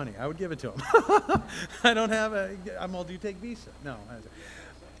don't carry money. I would give it to them. I don't have I'm all, do you take Visa? No.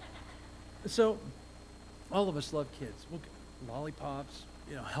 So, all of us love kids. We'll get lollipops,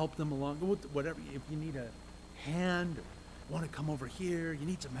 help them along. Whatever. If you need a hand, or want to come over here, you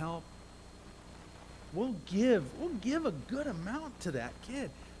need some help, we'll give a good amount to that kid.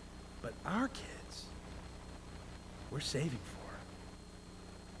 But our kids, we're saving for.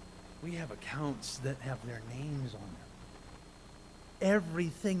 We have accounts that have their names on them.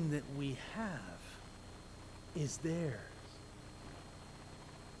 Everything that we have is theirs.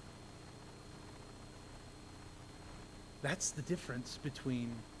 That's the difference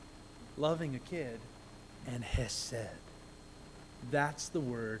between loving a kid and hesed. That's the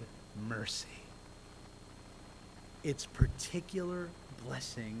word mercy. It's particular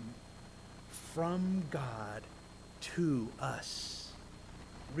blessing from God to us,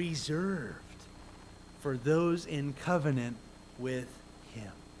 reserved for those in covenant with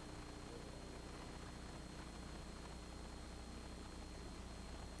him.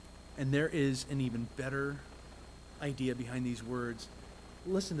 And there is an even better idea behind these words.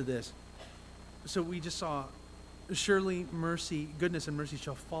 Listen to this. So we just saw, surely mercy, goodness and mercy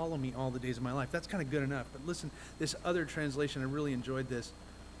shall follow me all the days of my life. That's kind of good enough. But listen, this other translation, I really enjoyed this.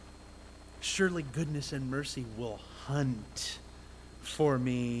 Surely goodness and mercy will hunt for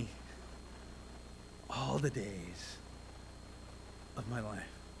me all the days of my life.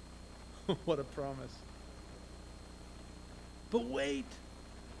 What a promise. But wait,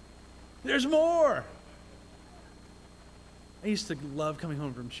 there's more. I used to love coming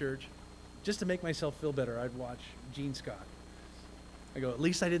home from church. just to make myself feel better, I'd watch Gene Scott. I go, at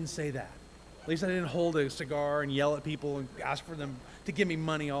least I didn't say that. At least I didn't hold a cigar and yell at people and ask for them to give me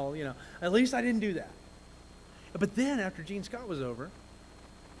money At least I didn't do that. But then after Gene Scott was over,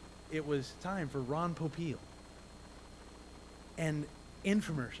 it was time for Ron Popeil and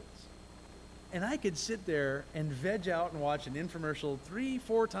infomercials. And I could sit there and veg out and watch an infomercial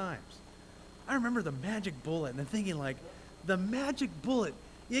 3-4 times. I remember the magic bullet, and I'm thinking like, the magic bullet,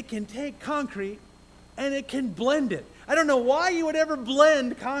 it can take concrete and it can blend it. I don't know why you would ever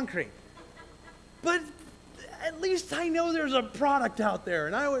blend concrete, but at least I know there's a product out there.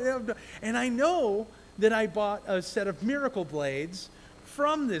 And I know that I bought a set of Miracle Blades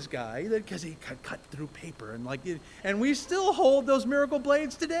from this guy because he could cut through paper and we still hold those Miracle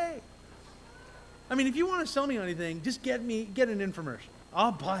Blades today. I mean, if you want to sell me anything, just get an infomercial.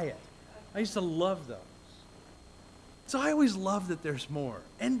 I'll buy it. I used to love those. So I always love that there's more.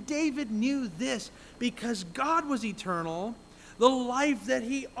 And David knew this because God was eternal. The life that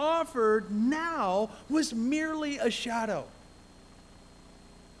he offered now was merely a shadow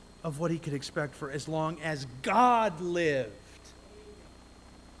of what he could expect for as long as God lived.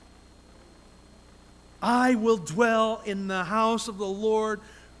 I will dwell in the house of the Lord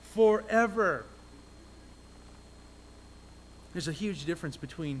forever. There's a huge difference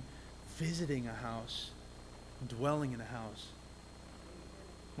between visiting a house and dwelling in a house.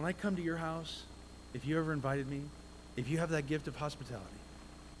 When I come to your house, if you ever invited me, if you have that gift of hospitality,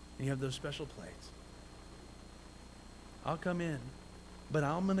 and you have those special plates, I'll come in, but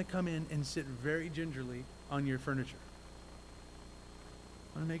I'm going to come in and sit very gingerly on your furniture.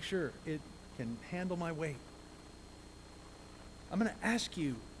 I want to make sure it can handle my weight. I'm going to ask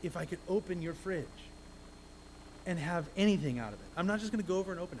you if I could open your fridge and have anything out of it. I'm not just going to go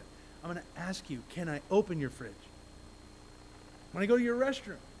over and open it. I'm going to ask you, can I open your fridge? When I go to your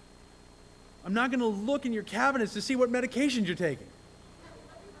restroom, I'm not going to look in your cabinets to see what medications you're taking.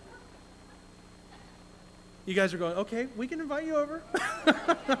 You guys are going, okay, we can invite you over.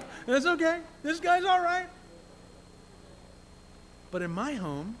 That's okay. This guy's all right. But in my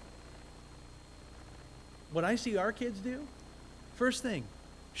home, what I see our kids do, first thing,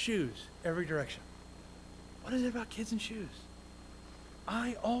 shoes, every direction. What is it about kids and shoes?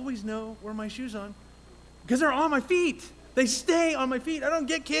 I always know where my shoes on because they're on my feet. They stay on my feet. I don't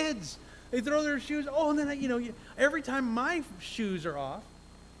get kids. They throw their shoes. Oh, and then, every time my shoes are off,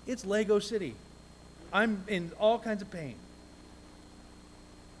 it's Lego City. I'm in all kinds of pain.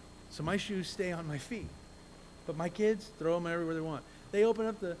 So my shoes stay on my feet. But my kids throw them everywhere they want. They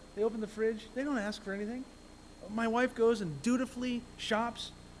open the fridge. They don't ask for anything. My wife goes and dutifully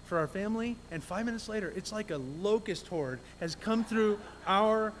shops for our family, and 5 minutes later, it's like a locust horde has come through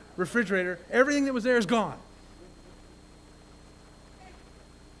our refrigerator. Everything that was there is gone.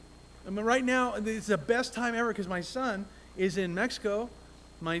 I mean, right now, it's the best time ever because my son is in Mexico.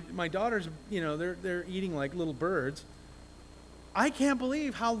 My daughters, they're eating like little birds. I can't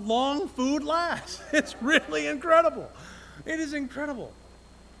believe how long food lasts. It's really incredible. It is incredible.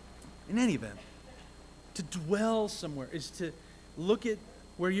 In any event, to dwell somewhere is to look at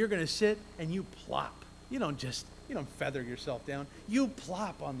where you're going to sit and you plop. You don't feather yourself down. You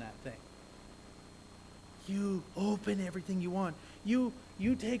plop on that thing. You open everything you want. You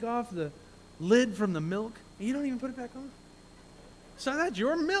take off the lid from the milk and you don't even put it back on. So that's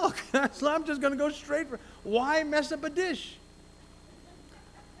your milk. So I'm just going to go straight for. Why mess up a dish?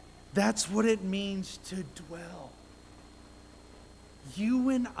 That's what it means to dwell. You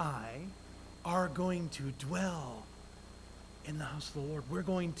and I are going to dwell in the house of the Lord. We're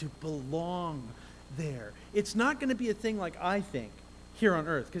going to belong there. It's not going to be a thing like I think here on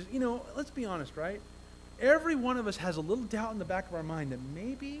earth. Because, let's be honest, right? Every one of us has a little doubt in the back of our mind that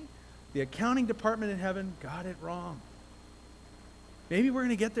maybe the accounting department in heaven got it wrong. Maybe we're going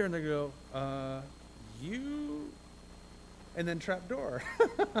to get there and they go, you, and then trap door.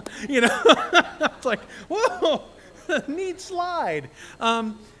 It's like, whoa, neat slide.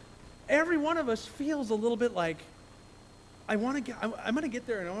 Every one of us feels a little bit like, I'm going to get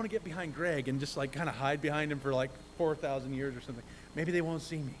there and I want to get behind Greg and just kind of hide behind him for 4,000 years or something. Maybe they won't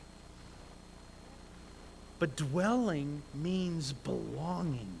see me. But dwelling means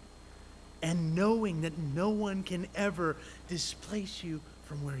belonging and knowing that no one can ever displace you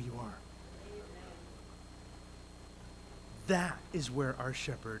from where you are. That is where our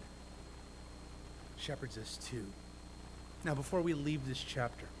shepherd shepherds us to. Now, before we leave this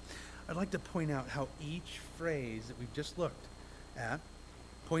chapter, I'd like to point out how each phrase that we've just looked at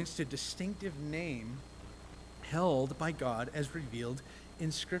points to a distinctive name held by God as revealed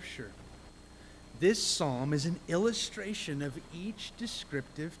in Scripture. This psalm is an illustration of each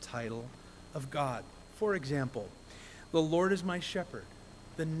descriptive title of God. For example, the Lord is my shepherd.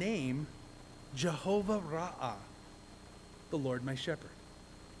 The name Jehovah Ra'ah, the Lord my shepherd.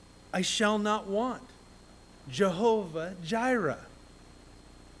 I shall not want. Jehovah Jireh,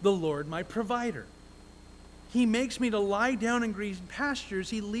 the Lord my provider. He makes me to lie down in green pastures.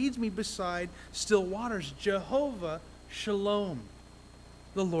 He leads me beside still waters. Jehovah Shalom,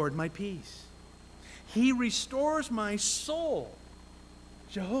 the Lord my peace. He restores my soul.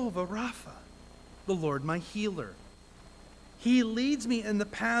 Jehovah Rapha, the Lord my healer. He leads me in the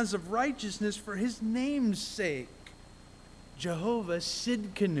paths of righteousness for his name's sake. Jehovah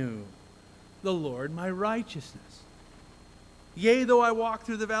Sidkenu, the Lord my righteousness. Yea, though I walk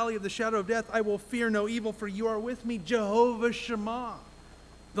through the valley of the shadow of death, I will fear no evil, for you are with me. Jehovah Shammah,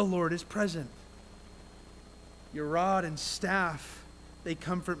 the Lord is present. Your rod and staff, they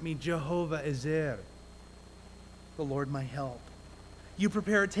comfort me. Jehovah Ezer, the Lord my help. You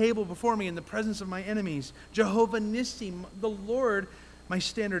prepare a table before me in the presence of my enemies. Jehovah Nissi, the Lord my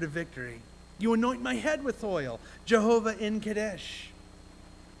standard of victory. You anoint my head with oil. Jehovah En Kadesh,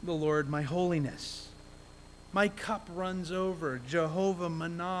 the Lord my holiness. My cup runs over. Jehovah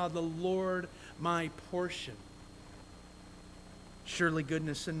Manah, the Lord my portion. Surely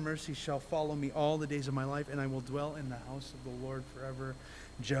goodness and mercy shall follow me all the days of my life, and I will dwell in the house of the Lord forever.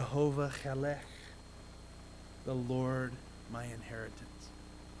 Jehovah Chelech, the Lord my inheritance.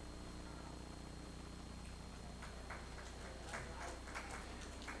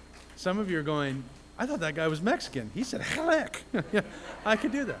 Some of you are going, I thought that guy was Mexican. He said Chelech. Yeah, I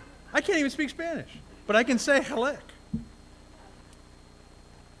could do that. I can't even speak Spanish, but I can say Chelech.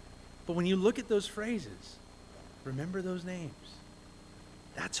 But when you look at those phrases, remember those names.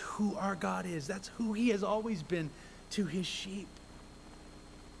 That's who our God is. That's who he has always been to his sheep.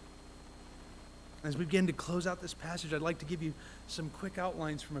 As we begin to close out this passage, I'd like to give you some quick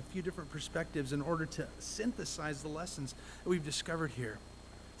outlines from a few different perspectives in order to synthesize the lessons that we've discovered here.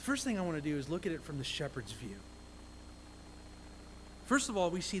 The first thing I want to do is look at it from the shepherd's view. First of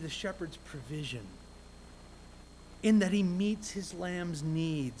all, we see the shepherd's provision in that he meets his lamb's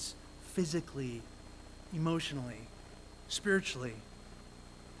needs physically, emotionally, spiritually.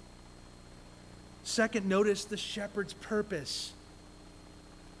 Second, notice the shepherd's purpose.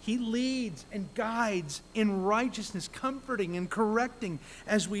 He leads and guides in righteousness, comforting and correcting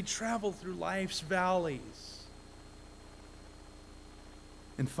as we travel through life's valleys.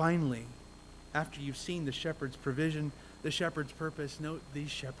 And finally, after you've seen the shepherd's provision, the shepherd's purpose, note the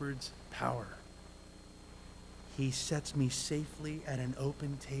shepherd's power. He sets me safely at an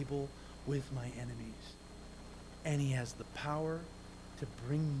open table with my enemies. And he has the power to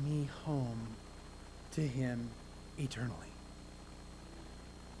bring me home to him eternally.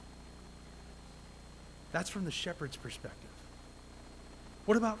 That's from the shepherd's perspective.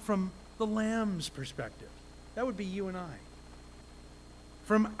 What about from the lamb's perspective? That would be you and I.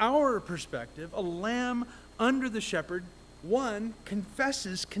 From our perspective, a lamb under the shepherd, one,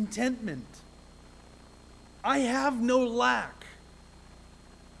 confesses contentment. I have no lack.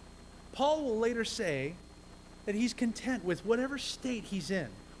 Paul will later say that he's content with whatever state he's in,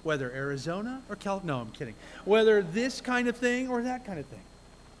 whether Arizona or California. No, I'm kidding. Whether this kind of thing or that kind of thing.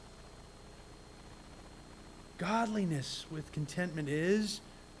 Godliness with contentment is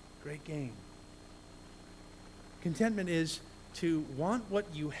great gain. Contentment is to want what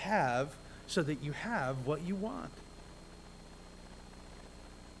you have so that you have what you want.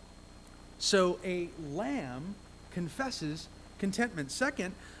 So a lamb confesses contentment.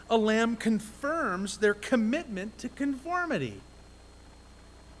 Second, a lamb confirms their commitment to conformity.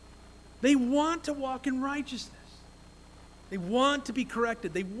 They want to walk in righteousness. They want to be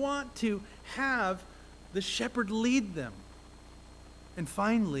corrected. They want to have the shepherd lead them. And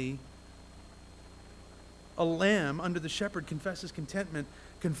finally, a lamb under the shepherd confesses contentment,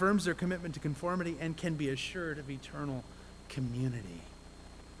 confirms their commitment to conformity, and can be assured of eternal community.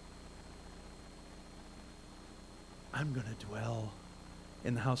 I'm going to dwell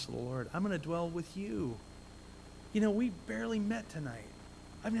in the house of the Lord. I'm going to dwell with you. You know, we barely met tonight.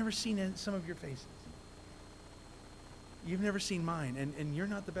 I've never seen some of your faces. You've never seen mine, and you're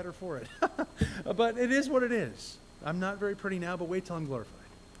not the better for it. But it is what it is. I'm not very pretty now, but wait till I'm glorified.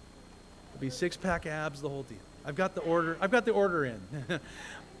 It'll be six-pack abs, the whole deal. I've got the order in.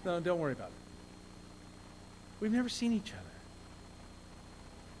 No, don't worry about it. We've never seen each other.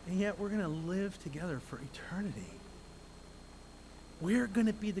 And yet we're going to live together for eternity. We're going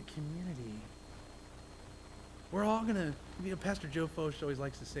to be the community. We're all going to, Pastor Joe Focht always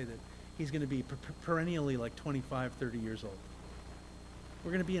likes to say that he's going to be perennially like 25, 30 years old.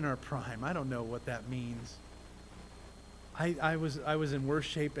 We're going to be in our prime. I don't know what that means. I was in worse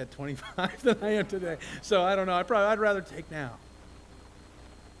shape at 25 than I am today. So I don't know. I'd rather take now.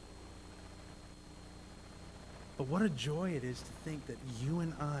 But what a joy it is to think that you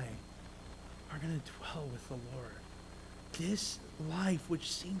and I are going to dwell with the Lord. This life,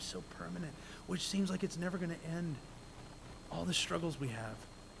 which seems so permanent, which seems like it's never going to end, all the struggles we have,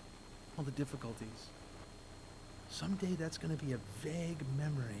 all the difficulties, someday that's going to be a vague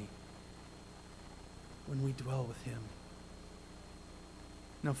memory when we dwell with Him.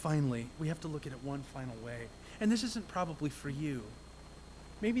 Now finally, we have to look at it one final way. And this isn't probably for you.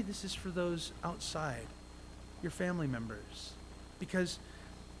 Maybe this is for those outside, your family members. Because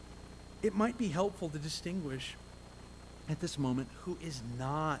it might be helpful to distinguish at this moment who is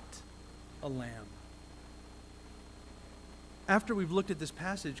not a lamb. After we've looked at this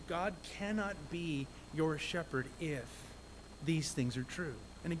passage, God cannot be your shepherd if these things are true.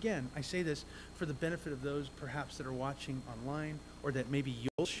 And again, I say this for the benefit of those perhaps that are watching online, or that maybe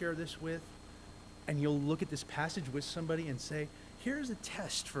you'll share this with, and you'll look at this passage with somebody and say, here's a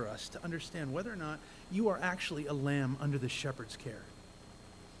test for us to understand whether or not you are actually a lamb under the shepherd's care.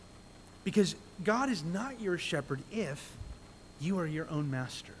 Because God is not your shepherd if you are your own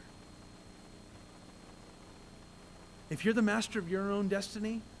master. If you're the master of your own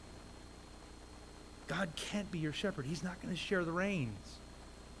destiny, God can't be your shepherd. He's not going to share the reins.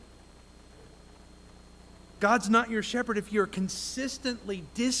 God's not your shepherd if you're consistently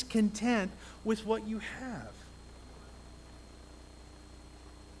discontent with what you have.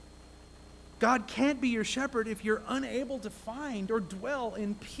 God can't be your shepherd if you're unable to find or dwell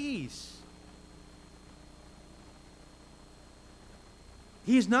in peace.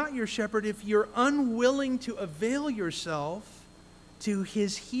 He's not your shepherd if you're unwilling to avail yourself to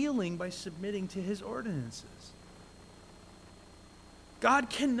His healing by submitting to His ordinances.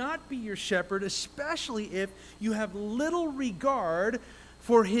 God cannot be your shepherd, especially if you have little regard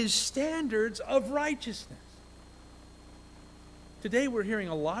for His standards of righteousness. Today we're hearing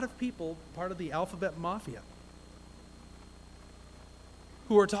a lot of people, part of the alphabet mafia,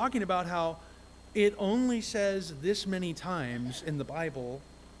 who are talking about how it only says this many times in the Bible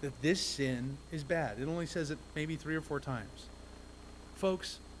that this sin is bad. It only says it maybe 3 or 4 times.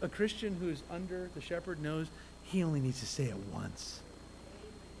 Folks, a Christian who is under the shepherd knows he only needs to say it once.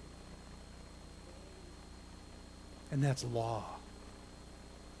 And that's law.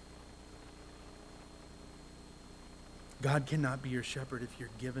 God cannot be your shepherd if you're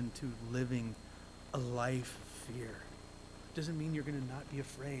given to living a life of fear. It doesn't mean you're going to not be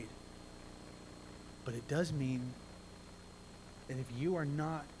afraid. But it does mean that if you're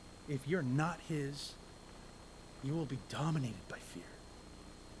not His, you will be dominated by fear.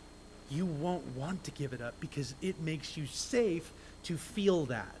 You won't want to give it up because it makes you safe to feel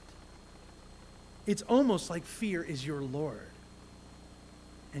that. It's almost like fear is your Lord.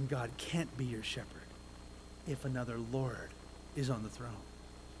 And God can't be your shepherd if another Lord is on the throne.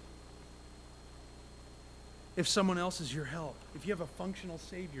 If someone else is your help, if you have a functional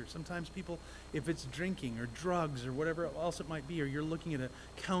Savior, sometimes people, if it's drinking or drugs or whatever else it might be, or you're looking at a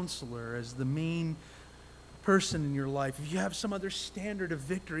counselor as the main person in your life, if you have some other standard of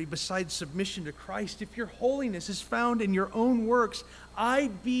victory besides submission to Christ, if your holiness is found in your own works,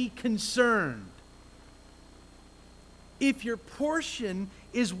 I'd be concerned. If your portion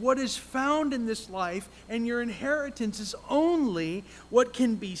is what is found in this life and your inheritance is only what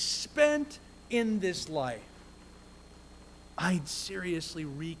can be spent in this life, I'd seriously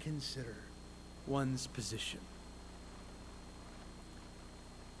reconsider one's position.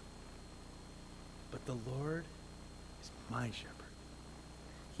 But the Lord is my shepherd.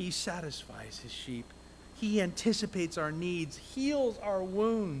 He satisfies His sheep. He anticipates our needs, heals our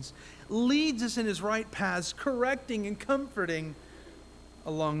wounds, leads us in His right paths, correcting and comforting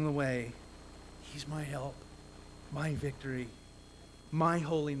along the way. He's my help, my victory, my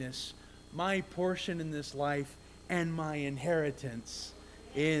holiness, my portion in this life, and my inheritance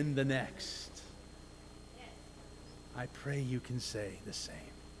in the next. I pray you can say the same.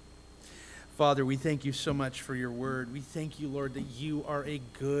 Father, we thank you so much for your word. We thank you, Lord, that you are a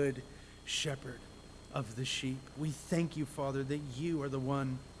good shepherd of the sheep. We thank you, Father, that you are the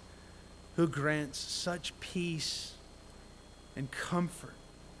one who grants such peace and comfort.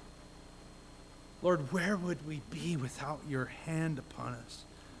 Lord, where would we be without your hand upon us?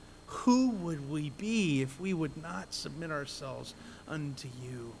 Who would we be if we would not submit ourselves unto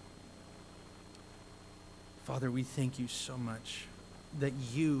you? Father, we thank you so much that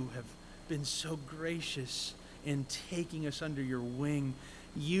you have been so gracious in taking us under your wing,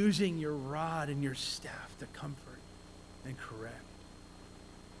 using your rod and your staff to comfort and correct.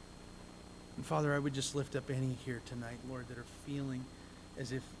 And Father, I would just lift up any here tonight, Lord, that are feeling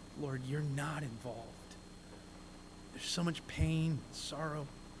as if, Lord, you're not involved. There's so much pain, sorrow,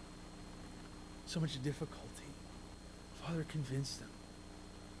 so much difficulty. Father, convince them.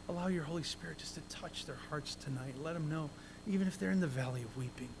 Allow your Holy Spirit just to touch their hearts tonight. Let them know, even if they're in the valley of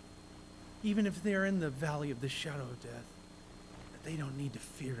weeping, even if they're in the valley of the shadow of death, that they don't need to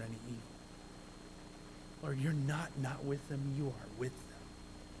fear any evil. Lord, you're not with them. You are with them.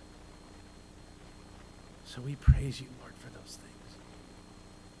 So we praise you, Lord, for those things.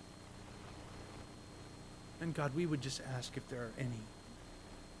 And God, we would just ask if there are any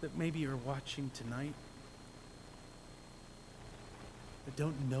that maybe are watching tonight that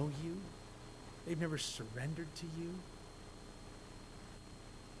don't know you. They've never surrendered to you.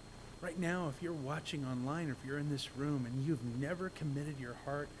 Right now, if you're watching online or if you're in this room and you've never committed your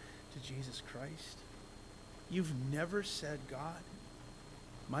heart to Jesus Christ, you've never said, God,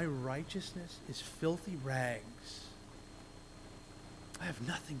 my righteousness is filthy rags. I have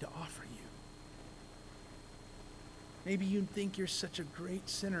nothing to offer you. Maybe you think you're such a great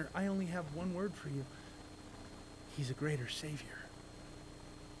sinner. I only have one word for you. He's a greater Savior.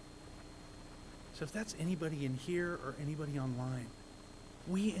 So if that's anybody in here or anybody online,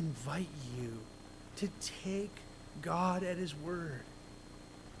 we invite you to take God at his word.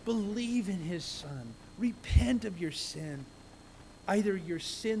 Believe in his Son. Repent of your sin. Either your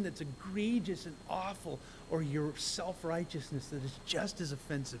sin that's egregious and awful or your self-righteousness that is just as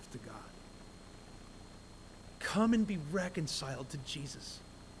offensive to God. Come and be reconciled to Jesus.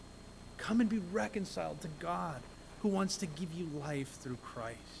 Come and be reconciled to God who wants to give you life through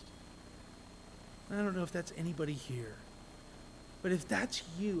Christ. I don't know if that's anybody here, but if that's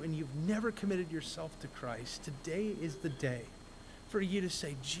you and you've never committed yourself to Christ, today is the day for you to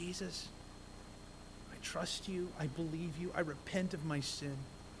say, Jesus, I trust you, I believe you, I repent of my sin.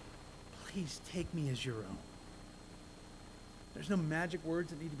 Please take me as your own. There's no magic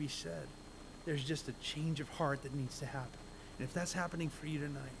words that need to be said. There's just a change of heart that needs to happen. And if that's happening for you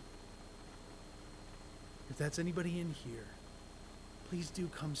tonight, if that's anybody in here, please do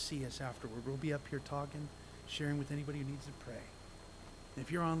come see us afterward. We'll be up here talking, sharing with anybody who needs to pray. And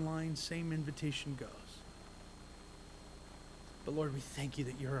if you're online, same invitation goes. But Lord, we thank you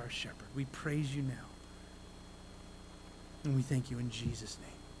that you're our shepherd. We praise you now. And we thank you in Jesus' name.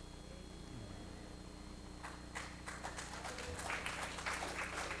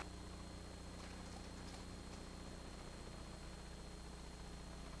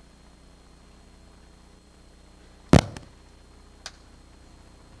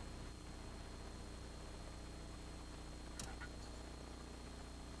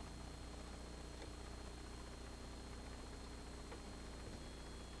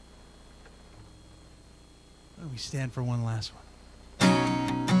 We stand for one last one.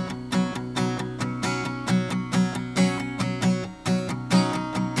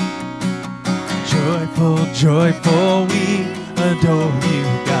 Joyful, joyful, we adore you,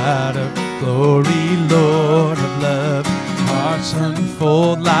 God of glory, Lord of love. Hearts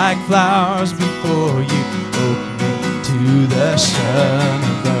unfold like flowers before you, opening to the sun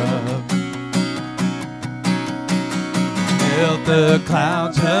above. Melt the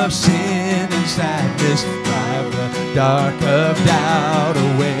clouds of sin and sadness, the dark of doubt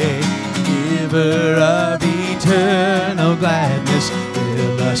away. Giver of eternal gladness,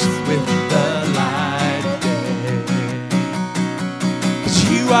 fill us with the light of day. 'Cause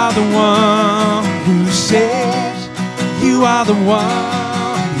you are the one who saves. You are the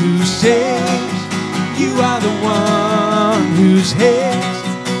one who saves. You are the one whose hands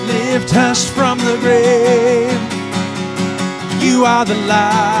lift us from the grave. You are the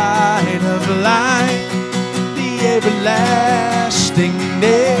light of light, everlasting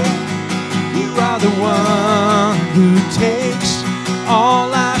name. You are the one who takes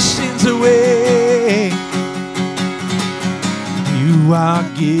all our sins away. You are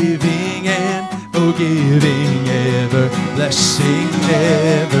giving and forgiving, ever blessing,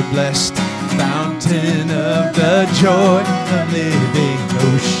 never blessed, fountain of the joy of living,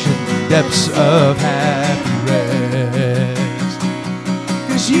 ocean depths of happy rest.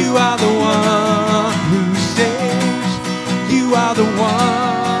 'Cause you are the one who saves. You are the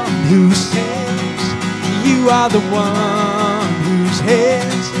one who saves. You are the one whose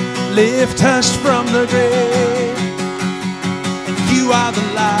hands lift us from the grave. And you are the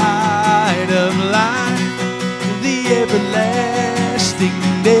light of life, the everlasting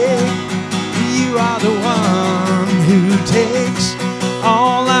day. You are the one who takes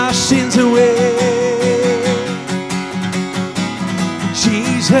all our sins away.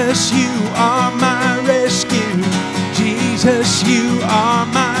 Jesus, you are my rescue. Jesus, you are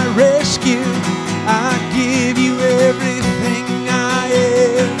my rescue.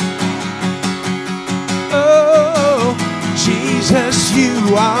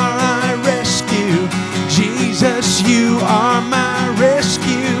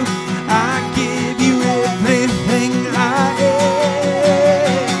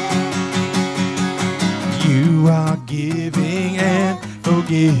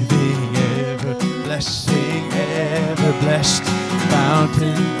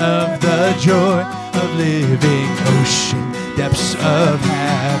 fountain of the joy of living, ocean depths of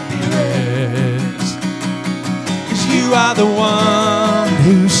happiness. 'Cause you are the one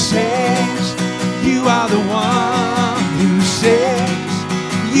who saves, you are the one who saves,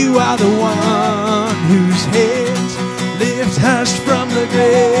 you are the one whose hands lift us from the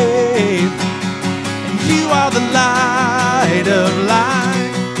grave. And you are the light of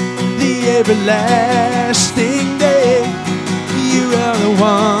life, the everlasting day. You are the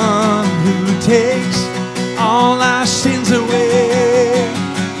one who takes all our sins away.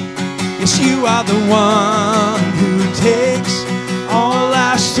 Yes, you are the one who takes all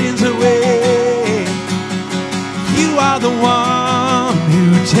our sins away. You are the one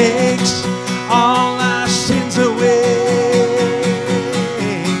who takes all our sins away.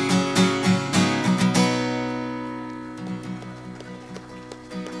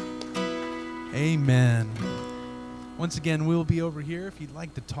 Amen. Once again, we'll be over here if you'd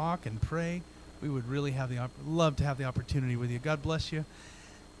like to talk and pray. We would really love to have the opportunity with you. God bless you.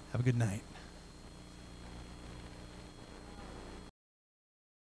 Have a good night.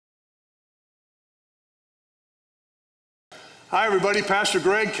 Hi, everybody. Pastor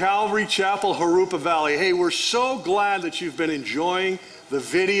Greg, Calvary Chapel, Jurupa Valley. Hey, we're so glad that you've been enjoying the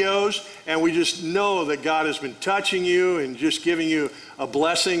videos, and we just know that God has been touching you and just giving you a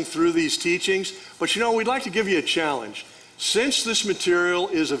blessing through these teachings. But you know, we'd like to give you a challenge. Since this material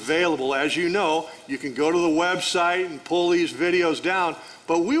is available, as you know, you can go to the website and pull these videos down,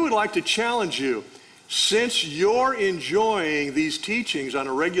 but we would like to challenge you. Since you're enjoying these teachings on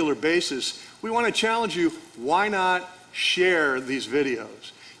a regular basis, we want to challenge you, why not share these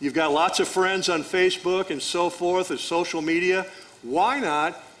videos? You've got lots of friends on Facebook and so forth and social media. Why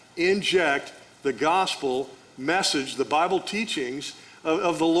not inject the gospel message, the Bible teachings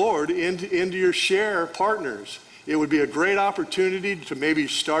of the Lord into your share partners? It would be a great opportunity to maybe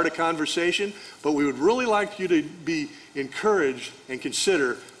start a conversation, but we would really like you to be encouraged and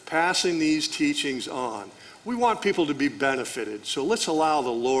consider passing these teachings on. We want people to be benefited, so let's allow the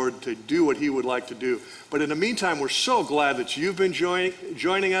Lord to do what he would like to do. But in the meantime, we're so glad that you've been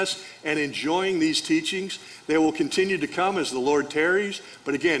joining us and enjoying these teachings. They will continue to come as the Lord tarries.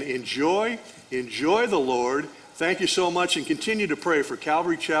 But again, enjoy the Lord. Thank you so much, and continue to pray for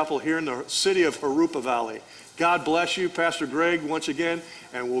Calvary Chapel here in the city of Jurupa Valley. God bless you, Pastor Greg, once again,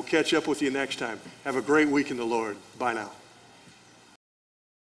 and we'll catch up with you next time. Have a great week in the Lord. Bye now.